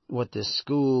what this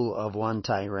school of one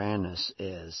Tyrannus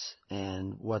is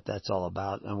and what that's all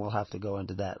about, and we'll have to go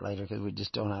into that later because we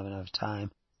just don't have enough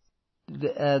time.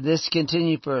 This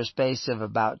continued for a space of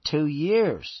about 2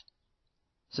 years.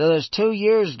 So there's 2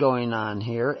 years going on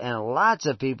here, and lots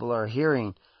of people are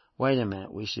hearing wait a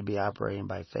minute, we should be operating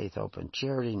by faith, hope, and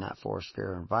charity, not force,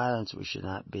 fear, and violence. We should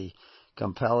not be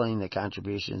compelling the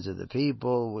contributions of the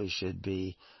people. We should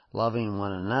be loving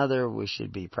one another. We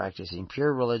should be practicing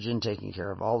pure religion, taking care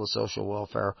of all the social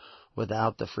welfare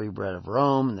without the free bread of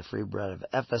Rome and the free bread of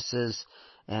Ephesus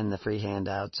and the free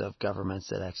handouts of governments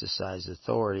that exercise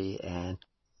authority, and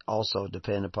also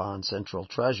depend upon central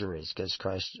treasuries, because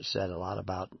Christ said a lot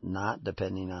about not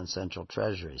depending on central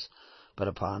treasuries, but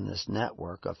upon this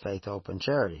network of faith, hope, and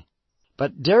charity.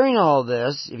 But during all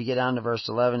this, if you get down to verse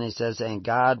 11, he says, and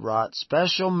God wrought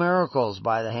special miracles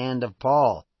by the hand of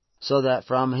Paul, so that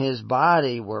from his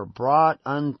body were brought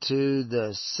unto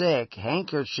the sick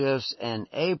handkerchiefs and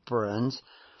aprons,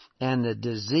 and the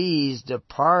disease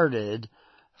departed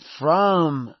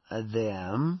from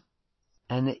them,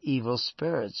 and the evil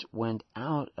spirits went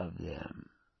out of them.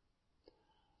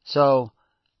 So,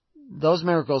 those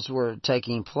miracles were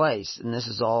taking place, and this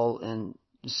is all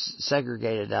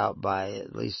segregated out by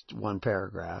at least one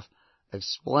paragraph,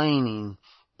 explaining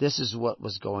this is what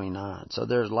was going on. So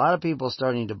there's a lot of people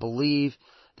starting to believe.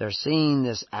 They're seeing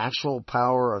this actual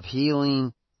power of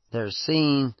healing. They're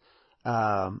seeing,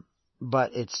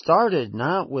 but it started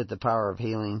not with the power of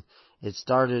healing. It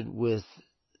started with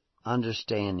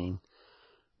understanding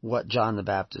what John the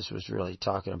Baptist was really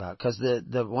talking about. Because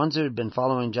the ones who had been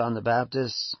following John the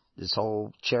Baptist, this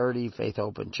whole charity, faith,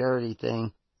 hope, and charity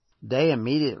thing, they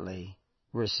immediately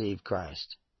received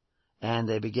Christ. And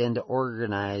they began to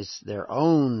organize their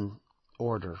own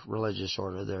order, religious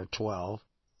order. There are 12.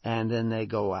 And then they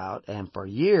go out, and for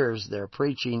years they're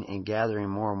preaching and gathering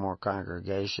more and more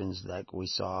congregations, like we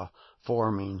saw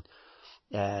forming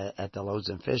at the Loaves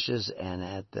and Fishes and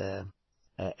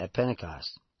at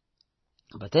Pentecost.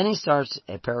 But then he starts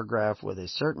a paragraph with a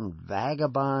certain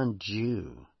vagabond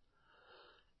Jew,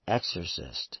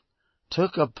 exorcist,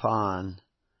 took upon,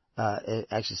 it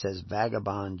actually says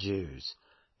vagabond Jews,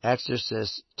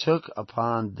 exorcists took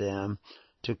upon them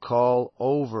to call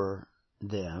over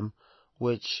them,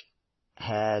 which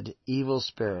had evil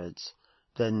spirits,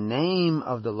 the name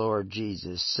of the Lord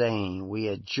Jesus, saying, we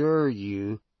adjure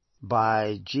you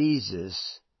by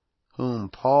Jesus, whom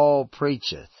Paul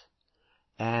preacheth.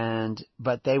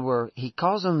 But he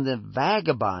calls them the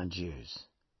vagabond Jews.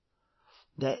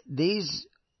 That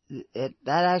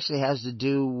actually has to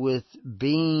do with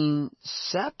being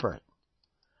separate,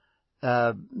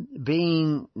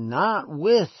 being not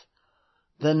with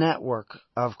the network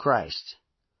of Christ,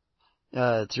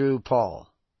 through Paul.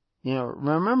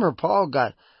 Remember Paul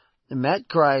met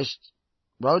Christ,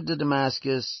 rode to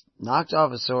Damascus, knocked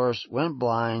off his horse, went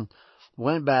blind,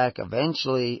 went back,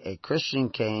 eventually a Christian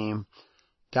came,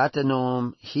 got to know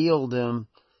him, healed him.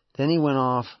 Then he went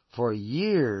off for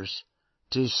years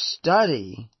to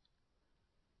study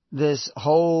this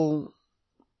whole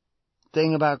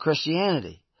thing about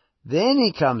Christianity. Then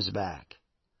he comes back,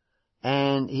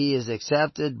 and he is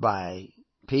accepted by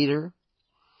Peter,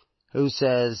 who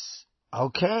says,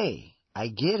 okay, I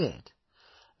get it.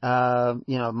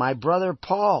 My brother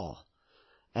Paul.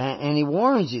 And he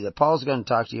warns you that Paul's going to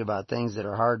talk to you about things that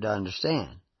are hard to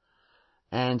understand.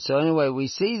 And so anyway, we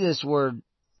see this word,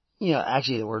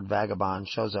 actually the word vagabond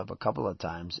shows up a couple of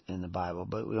times in the Bible,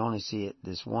 but we only see it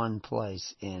this one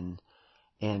place in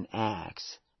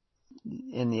Acts.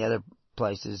 In the other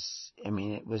places,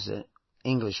 it was an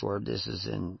English word. This is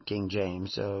in King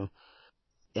James. So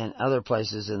in other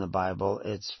places in the Bible,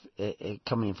 it's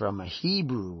coming from a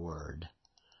Hebrew word,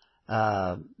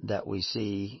 that we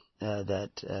see,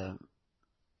 that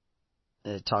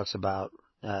it talks about,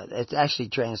 it's actually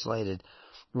translated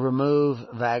remove,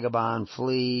 vagabond,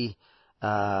 flee.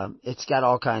 It's got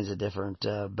all kinds of different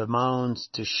bemoans,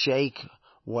 to shake,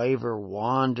 waver,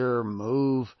 wander,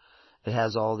 move. It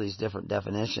has all these different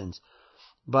definitions.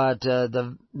 But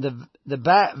the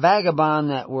vagabond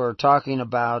that we're talking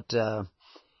about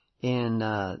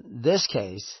in this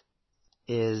case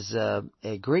is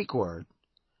a Greek word,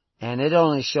 and it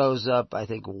only shows up, I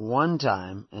think, one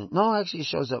time. Actually it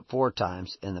shows up 4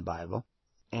 times in the Bible,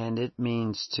 and it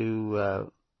means to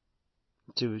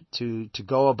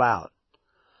go about,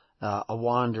 a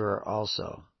wanderer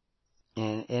also.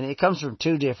 And it comes from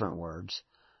 2 different words.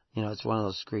 It's one of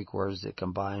those Greek words that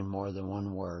combine more than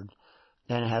one word.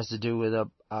 And it has to do with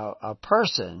a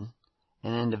person,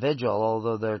 an individual,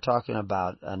 although they're talking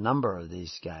about a number of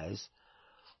these guys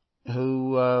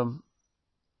who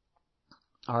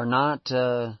are not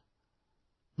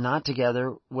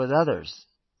together with others.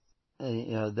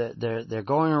 They're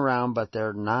going around, but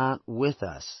they're not with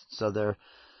us. So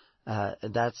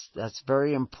that's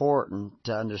very important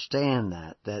to understand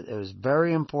that it was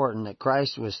very important that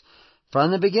Christ was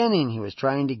From the beginning, he was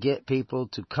trying to get people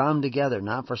to come together,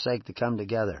 not forsake to come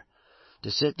together,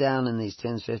 to sit down in these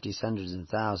tens, fifties, hundreds, and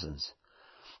thousands.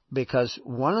 Because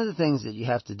one of the things that you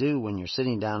have to do when you're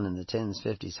sitting down in the tens,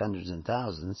 fifties, hundreds, and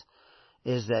thousands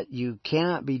is that you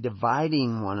cannot be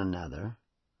dividing one another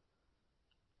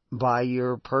by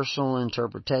your personal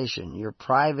interpretation, your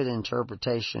private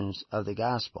interpretations of the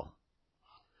gospel.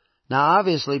 Now,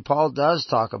 obviously, Paul does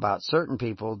talk about certain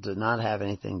people to not have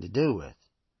anything to do with.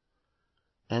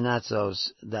 And that's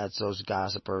those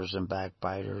gossipers and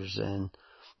backbiters and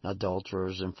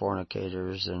adulterers and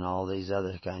fornicators and all these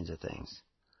other kinds of things.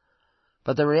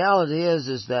 But the reality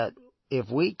is that if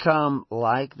we come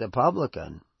like the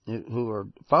publican, who are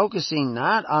focusing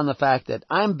not on the fact that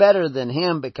I'm better than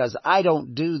him because I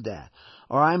don't do that,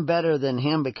 or I'm better than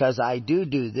him because I do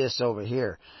this over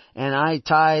here, and I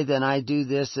tithe and I do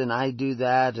this and I do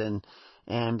that,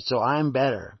 and so I'm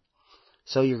better.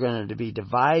 So you're going to be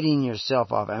dividing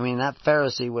yourself off. I mean, that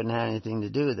Pharisee wouldn't have anything to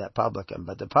do with that publican,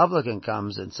 but the publican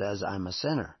comes and says, I'm a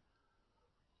sinner.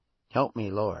 Help me,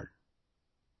 Lord.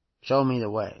 Show me the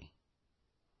way.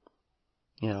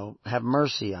 Have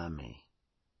mercy on me.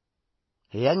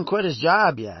 He hadn't quit his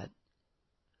job yet.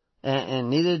 And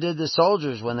neither did the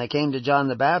soldiers when they came to John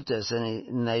the Baptist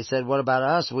and they said, what about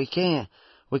us? We can't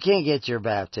get your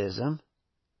baptism.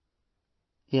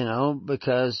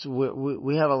 Because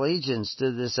we have allegiance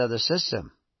to this other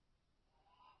system.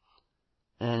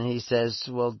 And he says,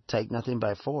 well, take nothing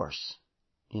by force.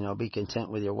 Be content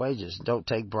with your wages. Don't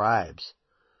take bribes.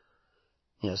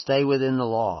 Stay within the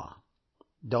law.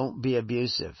 Don't be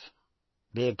abusive.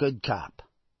 Be a good cop.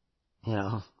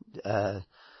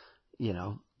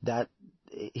 That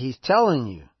he's telling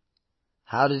you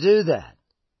how to do that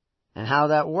and how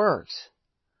that works.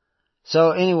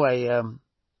 So anyway,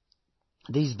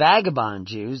 these vagabond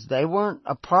Jews, they weren't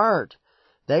apart.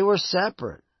 They were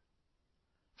separate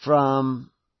from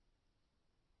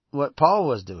what Paul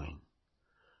was doing.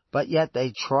 But yet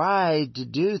they tried to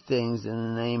do things in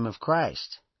the name of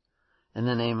Christ, in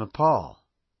the name of Paul.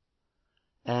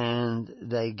 And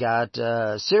they got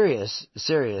a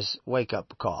serious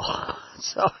wake-up call.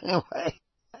 So anyway,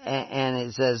 and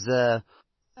it says,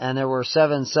 and there were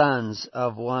 7 sons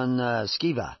of one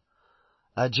Sceva,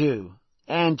 a Jew,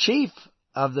 and chief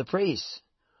of the priests,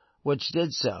 which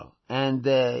did so. And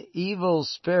the evil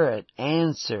spirit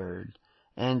answered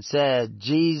and said,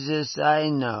 Jesus I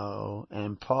know,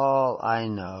 and Paul I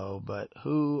know, but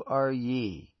who are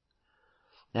ye?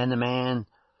 And the man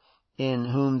in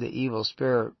whom the evil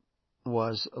spirit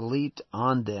was leaped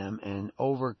on them and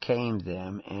overcame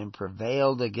them and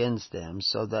prevailed against them,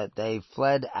 so that they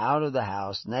fled out of the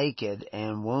house naked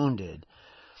and wounded.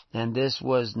 And this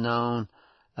was known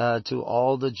to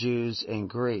all the Jews and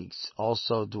Greeks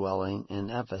also dwelling in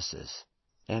Ephesus.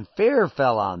 And fear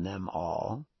fell on them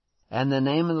all, and the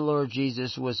name of the Lord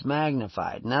Jesus was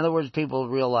magnified. In other words, people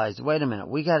realized, wait a minute,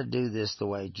 we got to do this the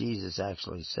way Jesus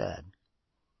actually said.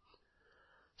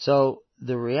 So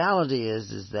the reality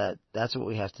is that that's what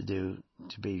we have to do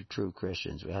to be true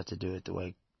Christians. We have to do it the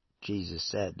way Jesus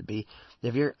said to be.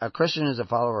 If you're a Christian as a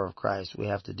follower of Christ, we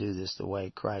have to do this the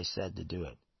way Christ said to do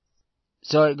it.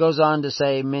 So it goes on to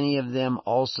say, many of them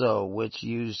also, which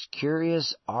used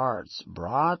curious arts,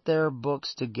 brought their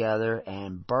books together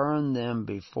and burned them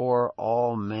before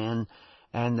all men.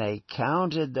 And they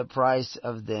counted the price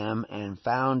of them and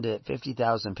found it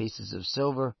 50,000 pieces of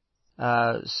silver.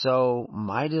 So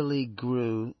mightily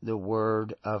grew the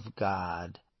word of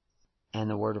God, and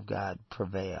the word of God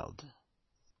prevailed.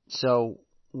 So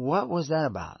what was that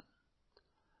about?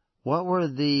 What were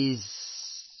these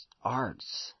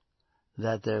arts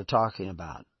that they're talking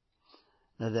about?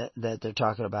 That they're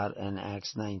talking about in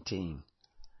Acts 19.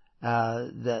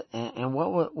 And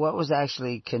what was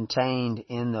actually contained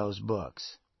in those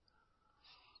books?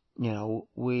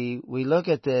 We look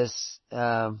at this.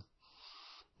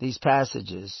 These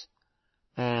passages,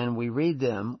 and we read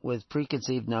them with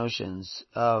preconceived notions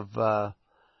of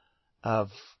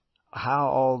how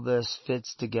all this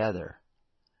fits together,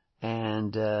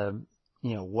 and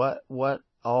what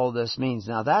all this means.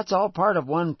 Now, that's all part of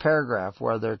one paragraph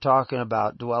where they're talking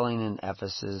about dwelling in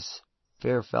Ephesus.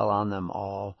 Fear fell on them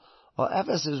all. Well,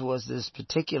 Ephesus was this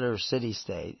particular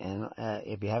city-state, and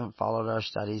if you haven't followed our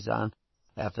studies on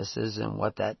Ephesus and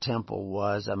what that temple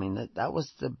was, I mean, that was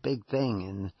the big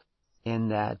thing in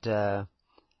that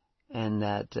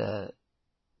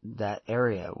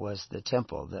area was the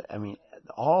temple.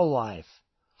 All life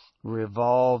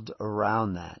revolved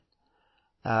around that.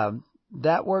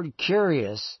 That word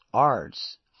curious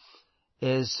arts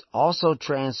is also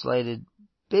translated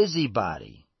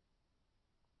busybody.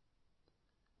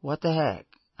 What the heck?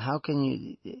 How can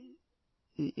you...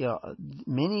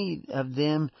 many of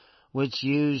them which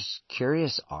use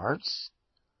curious arts.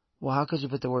 Well, how could you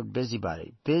put the word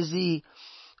busybody? Busy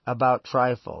about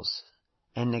trifles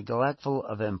and neglectful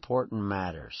of important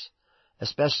matters,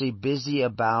 especially busy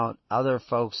about other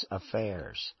folks'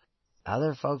 affairs.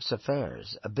 Other folks'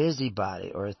 affairs, a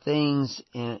busybody, or things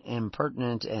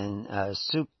impertinent and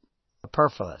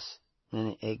superfluous.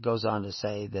 And it goes on to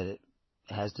say that it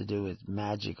has to do with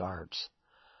magic arts.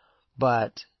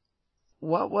 But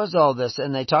what was all this?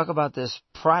 And they talk about this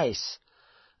price.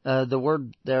 The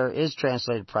word there is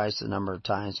translated price a number of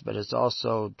times, but it's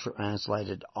also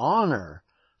translated honor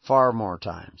far more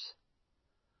times.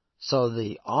 So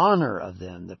the honor of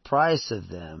them, the price of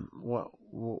them,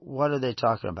 what are they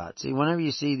talking about? See, whenever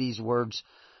you see these words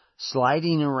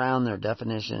sliding around their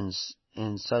definitions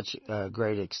in such a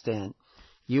great extent,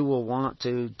 you will want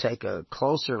to take a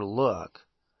closer look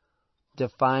to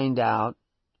find out,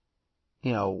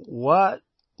 what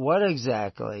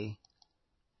exactly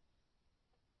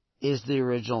is the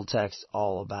original text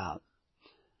all about.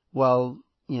 Well,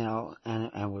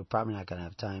 and we're probably not going to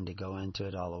have time to go into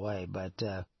it all the way,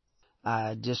 but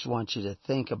I just want you to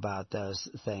think about those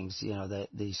things,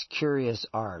 these curious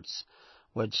arts,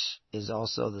 which is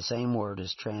also the same word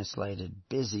as translated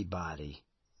busybody,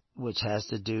 which has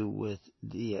to do with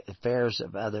the affairs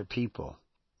of other people.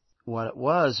 What it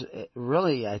was, it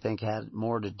really, I think, had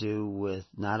more to do with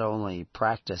not only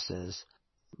practices,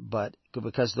 but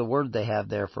because the word they have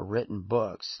there for written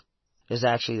books is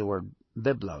actually the word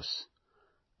biblos.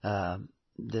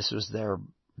 This was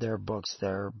their books,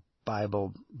 their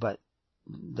Bible, but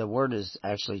the word is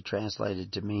actually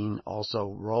translated to mean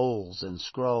also rolls and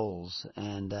scrolls.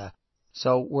 And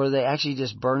so were they actually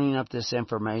just burning up this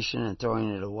information and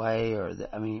throwing it away?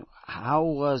 How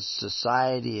was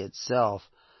society itself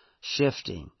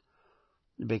shifting?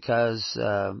 Because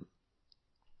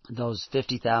those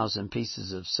 50,000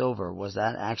 pieces of silver, was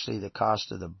that actually the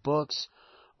cost of the books,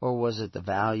 or was it the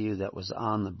value that was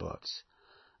on the books?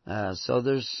 So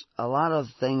there's a lot of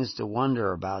things to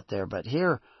wonder about there. But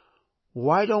here,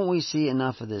 why don't we see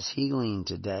enough of this healing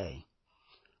today?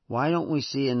 Why don't we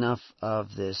see enough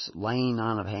of this laying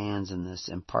on of hands and this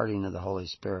imparting of the Holy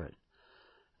Spirit?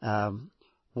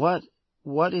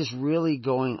 What is really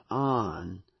going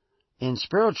on in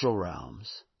spiritual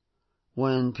realms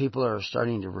when people are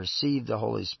starting to receive the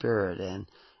Holy Spirit,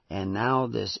 and now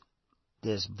this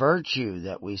virtue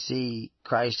that we see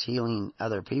Christ healing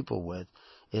other people with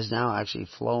is now actually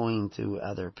flowing through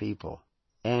other people?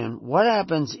 And what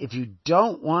happens if you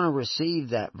don't want to receive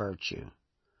that virtue?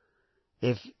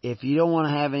 If you don't want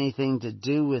to have anything to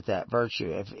do with that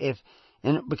virtue,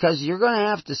 because you're going to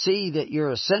have to see that you're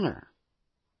a sinner,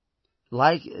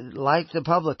 like the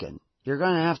publican, you're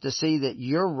going to have to see that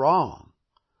you're wrong,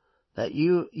 that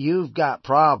you've got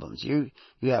problems. You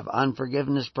have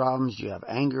unforgiveness problems, you have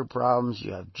anger problems,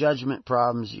 you have judgment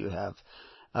problems, you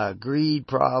have greed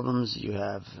problems, you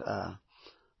have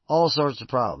all sorts of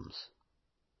problems.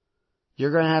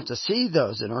 You're going to have to see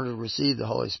those in order to receive the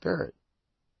Holy Spirit.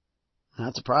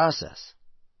 That's a process.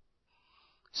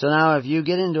 So now if you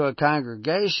get into a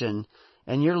congregation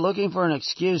and you're looking for an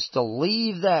excuse to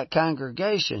leave that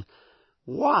congregation,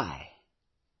 why?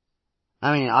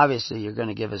 Obviously you're going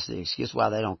to give us the excuse,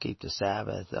 well, they don't keep the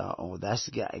Sabbath.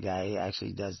 That guy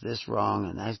actually does this wrong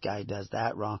and that guy does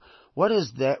that wrong. What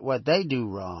they do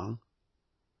wrong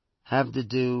have to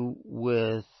do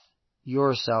with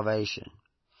your salvation?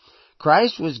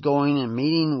 Christ was going and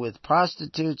meeting with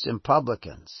prostitutes and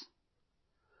publicans,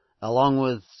 along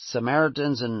with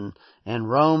Samaritans and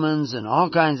Romans and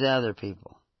all kinds of other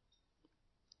people.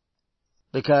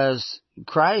 Because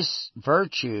Christ's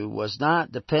virtue was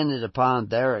not dependent upon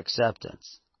their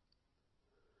acceptance.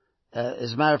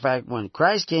 As a matter of fact, when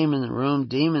Christ came in the room,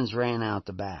 demons ran out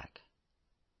the back.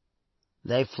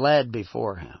 They fled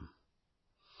before Him.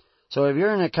 So if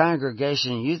you're in a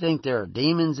congregation and you think there are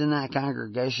demons in that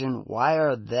congregation, why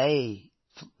are they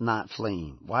not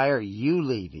fleeing? Why are you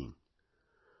leaving?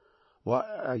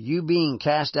 Are you being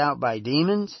cast out by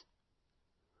demons?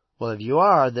 Well, if you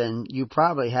are, then you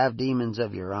probably have demons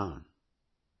of your own.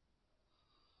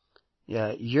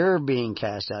 Yeah, you're being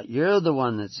cast out. You're the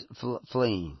one that's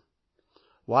fleeing.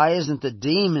 Why isn't the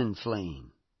demon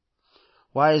fleeing?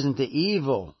 Why isn't the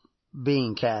evil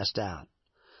being cast out?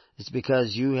 It's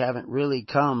because you haven't really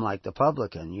come like the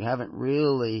publican. You haven't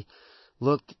really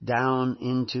looked down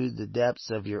into the depths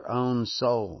of your own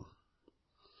soul.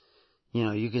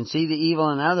 You can see the evil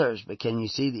in others, but can you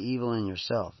see the evil in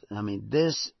yourself?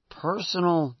 This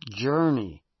personal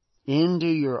journey into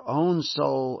your own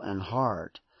soul and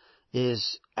heart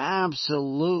is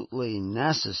absolutely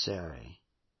necessary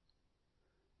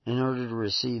in order to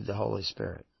receive the Holy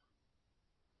Spirit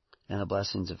and the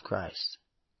blessings of Christ.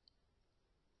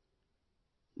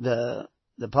 The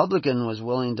publican was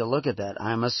willing to look at that.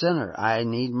 I'm a sinner. I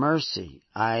need mercy.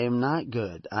 I am not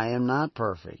good. I am not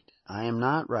perfect. I am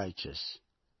not righteous.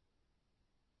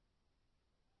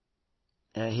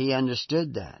 He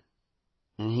understood that.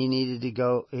 And he needed to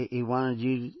go, he wanted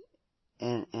you,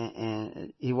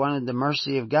 and he wanted the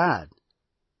mercy of God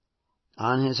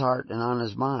on his heart and on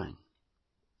his mind.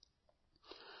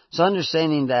 So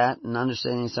understanding that and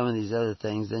understanding some of these other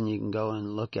things, then you can go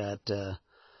and look at,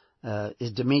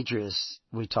 is Demetrius.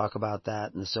 We talk about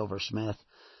that in the silversmith.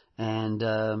 And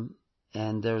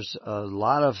there's a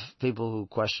lot of people who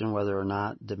question whether or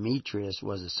not Demetrius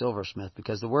was a silversmith,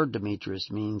 because the word Demetrius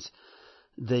means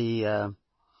the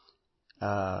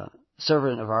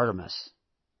servant of Artemis.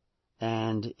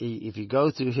 And if you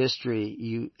go through history,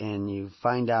 you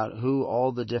find out who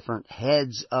all the different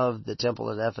heads of the temple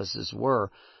at Ephesus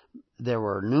were. There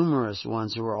were numerous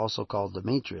ones who were also called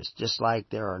Demetrius, just like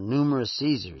there are numerous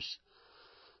Caesars.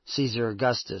 Caesar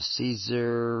Augustus,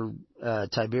 Caesar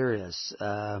Tiberius,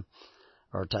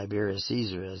 or Tiberius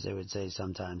Caesar, as they would say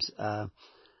sometimes.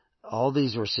 All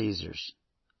these were Caesars.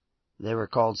 They were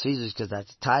called Caesars because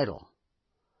that's a title.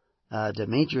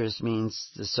 Demetrius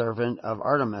means the servant of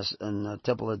Artemis, and the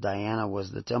temple of Diana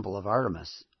was the temple of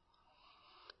Artemis.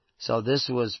 So this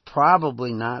was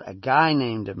probably not a guy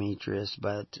named Demetrius,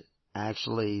 but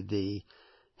actually the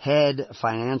head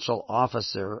financial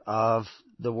officer of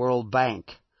the World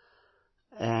Bank.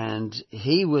 And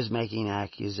he was making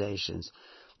accusations.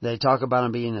 They talk about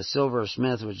him being a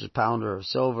silversmith, which is a pounder of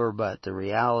silver, but the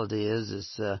reality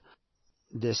is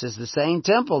this is the same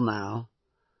temple now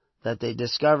that they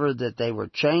discovered that they were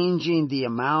changing the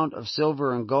amount of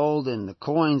silver and gold in the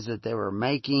coins that they were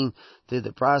making through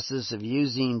the process of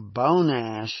using bone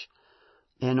ash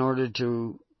in order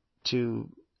to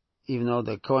even though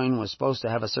the coin was supposed to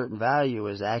have a certain value,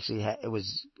 it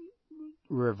was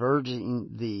reverting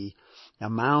the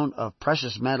amount of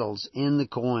precious metals in the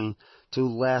coin to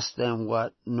less than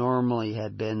what normally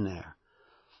had been there.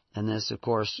 And this, of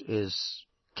course, is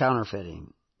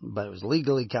counterfeiting. But it was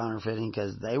legally counterfeiting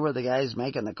because they were the guys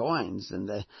making the coins,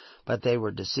 but they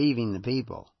were deceiving the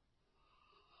people.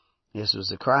 This was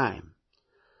a crime.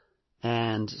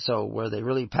 And so were they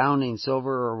really pounding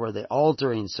silver, or were they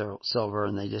altering silver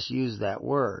and they just used that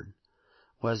word?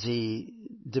 Was he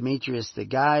Demetrius the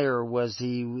guy, or was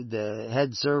he the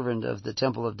head servant of the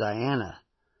temple of Diana?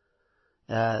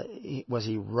 Was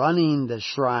he running the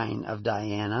shrine of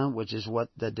Diana, which is what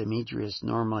the Demetrius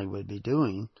normally would be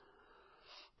doing?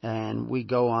 And we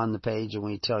go on the page and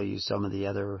we tell you some of the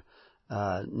other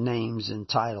names and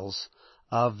titles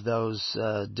of those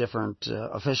different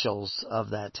officials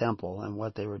of that temple and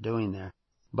what they were doing there.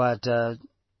 But the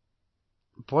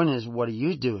point is, what are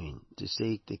you doing to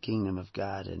seek the kingdom of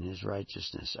God and His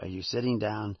righteousness? Are you sitting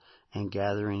down and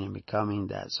gathering and becoming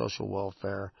that social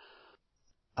welfare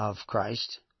of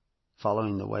Christ,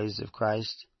 following the ways of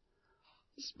Christ?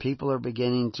 People are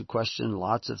beginning to question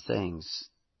lots of things.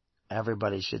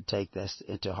 Everybody should take this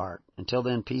into heart. Until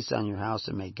then, peace on your house,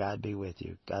 and may God be with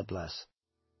you. God bless.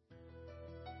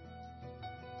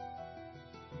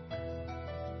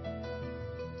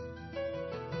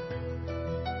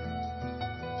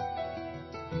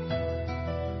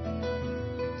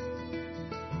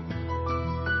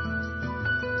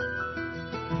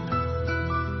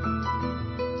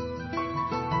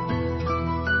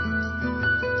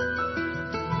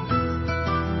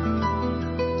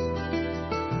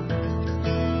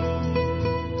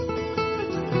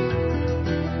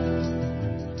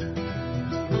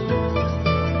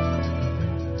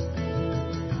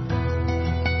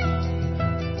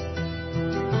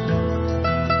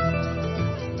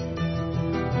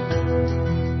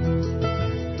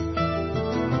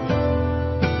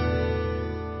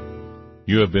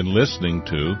 You have been listening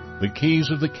to The Keys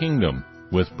of the Kingdom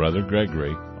with Brother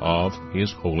Gregory of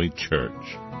His Holy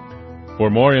Church. For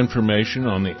more information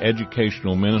on the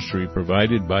educational ministry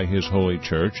provided by His Holy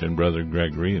Church and Brother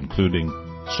Gregory, including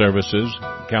services,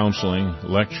 counseling,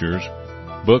 lectures,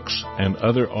 books, and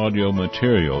other audio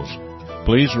materials,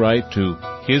 please write to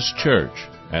His Church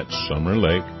at Summer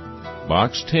Lake,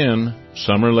 Box 10,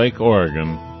 Summer Lake,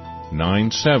 Oregon,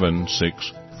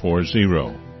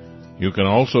 97640. You can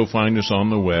also find us on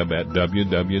the web at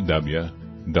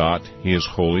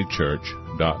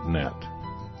www.hisholychurch.net.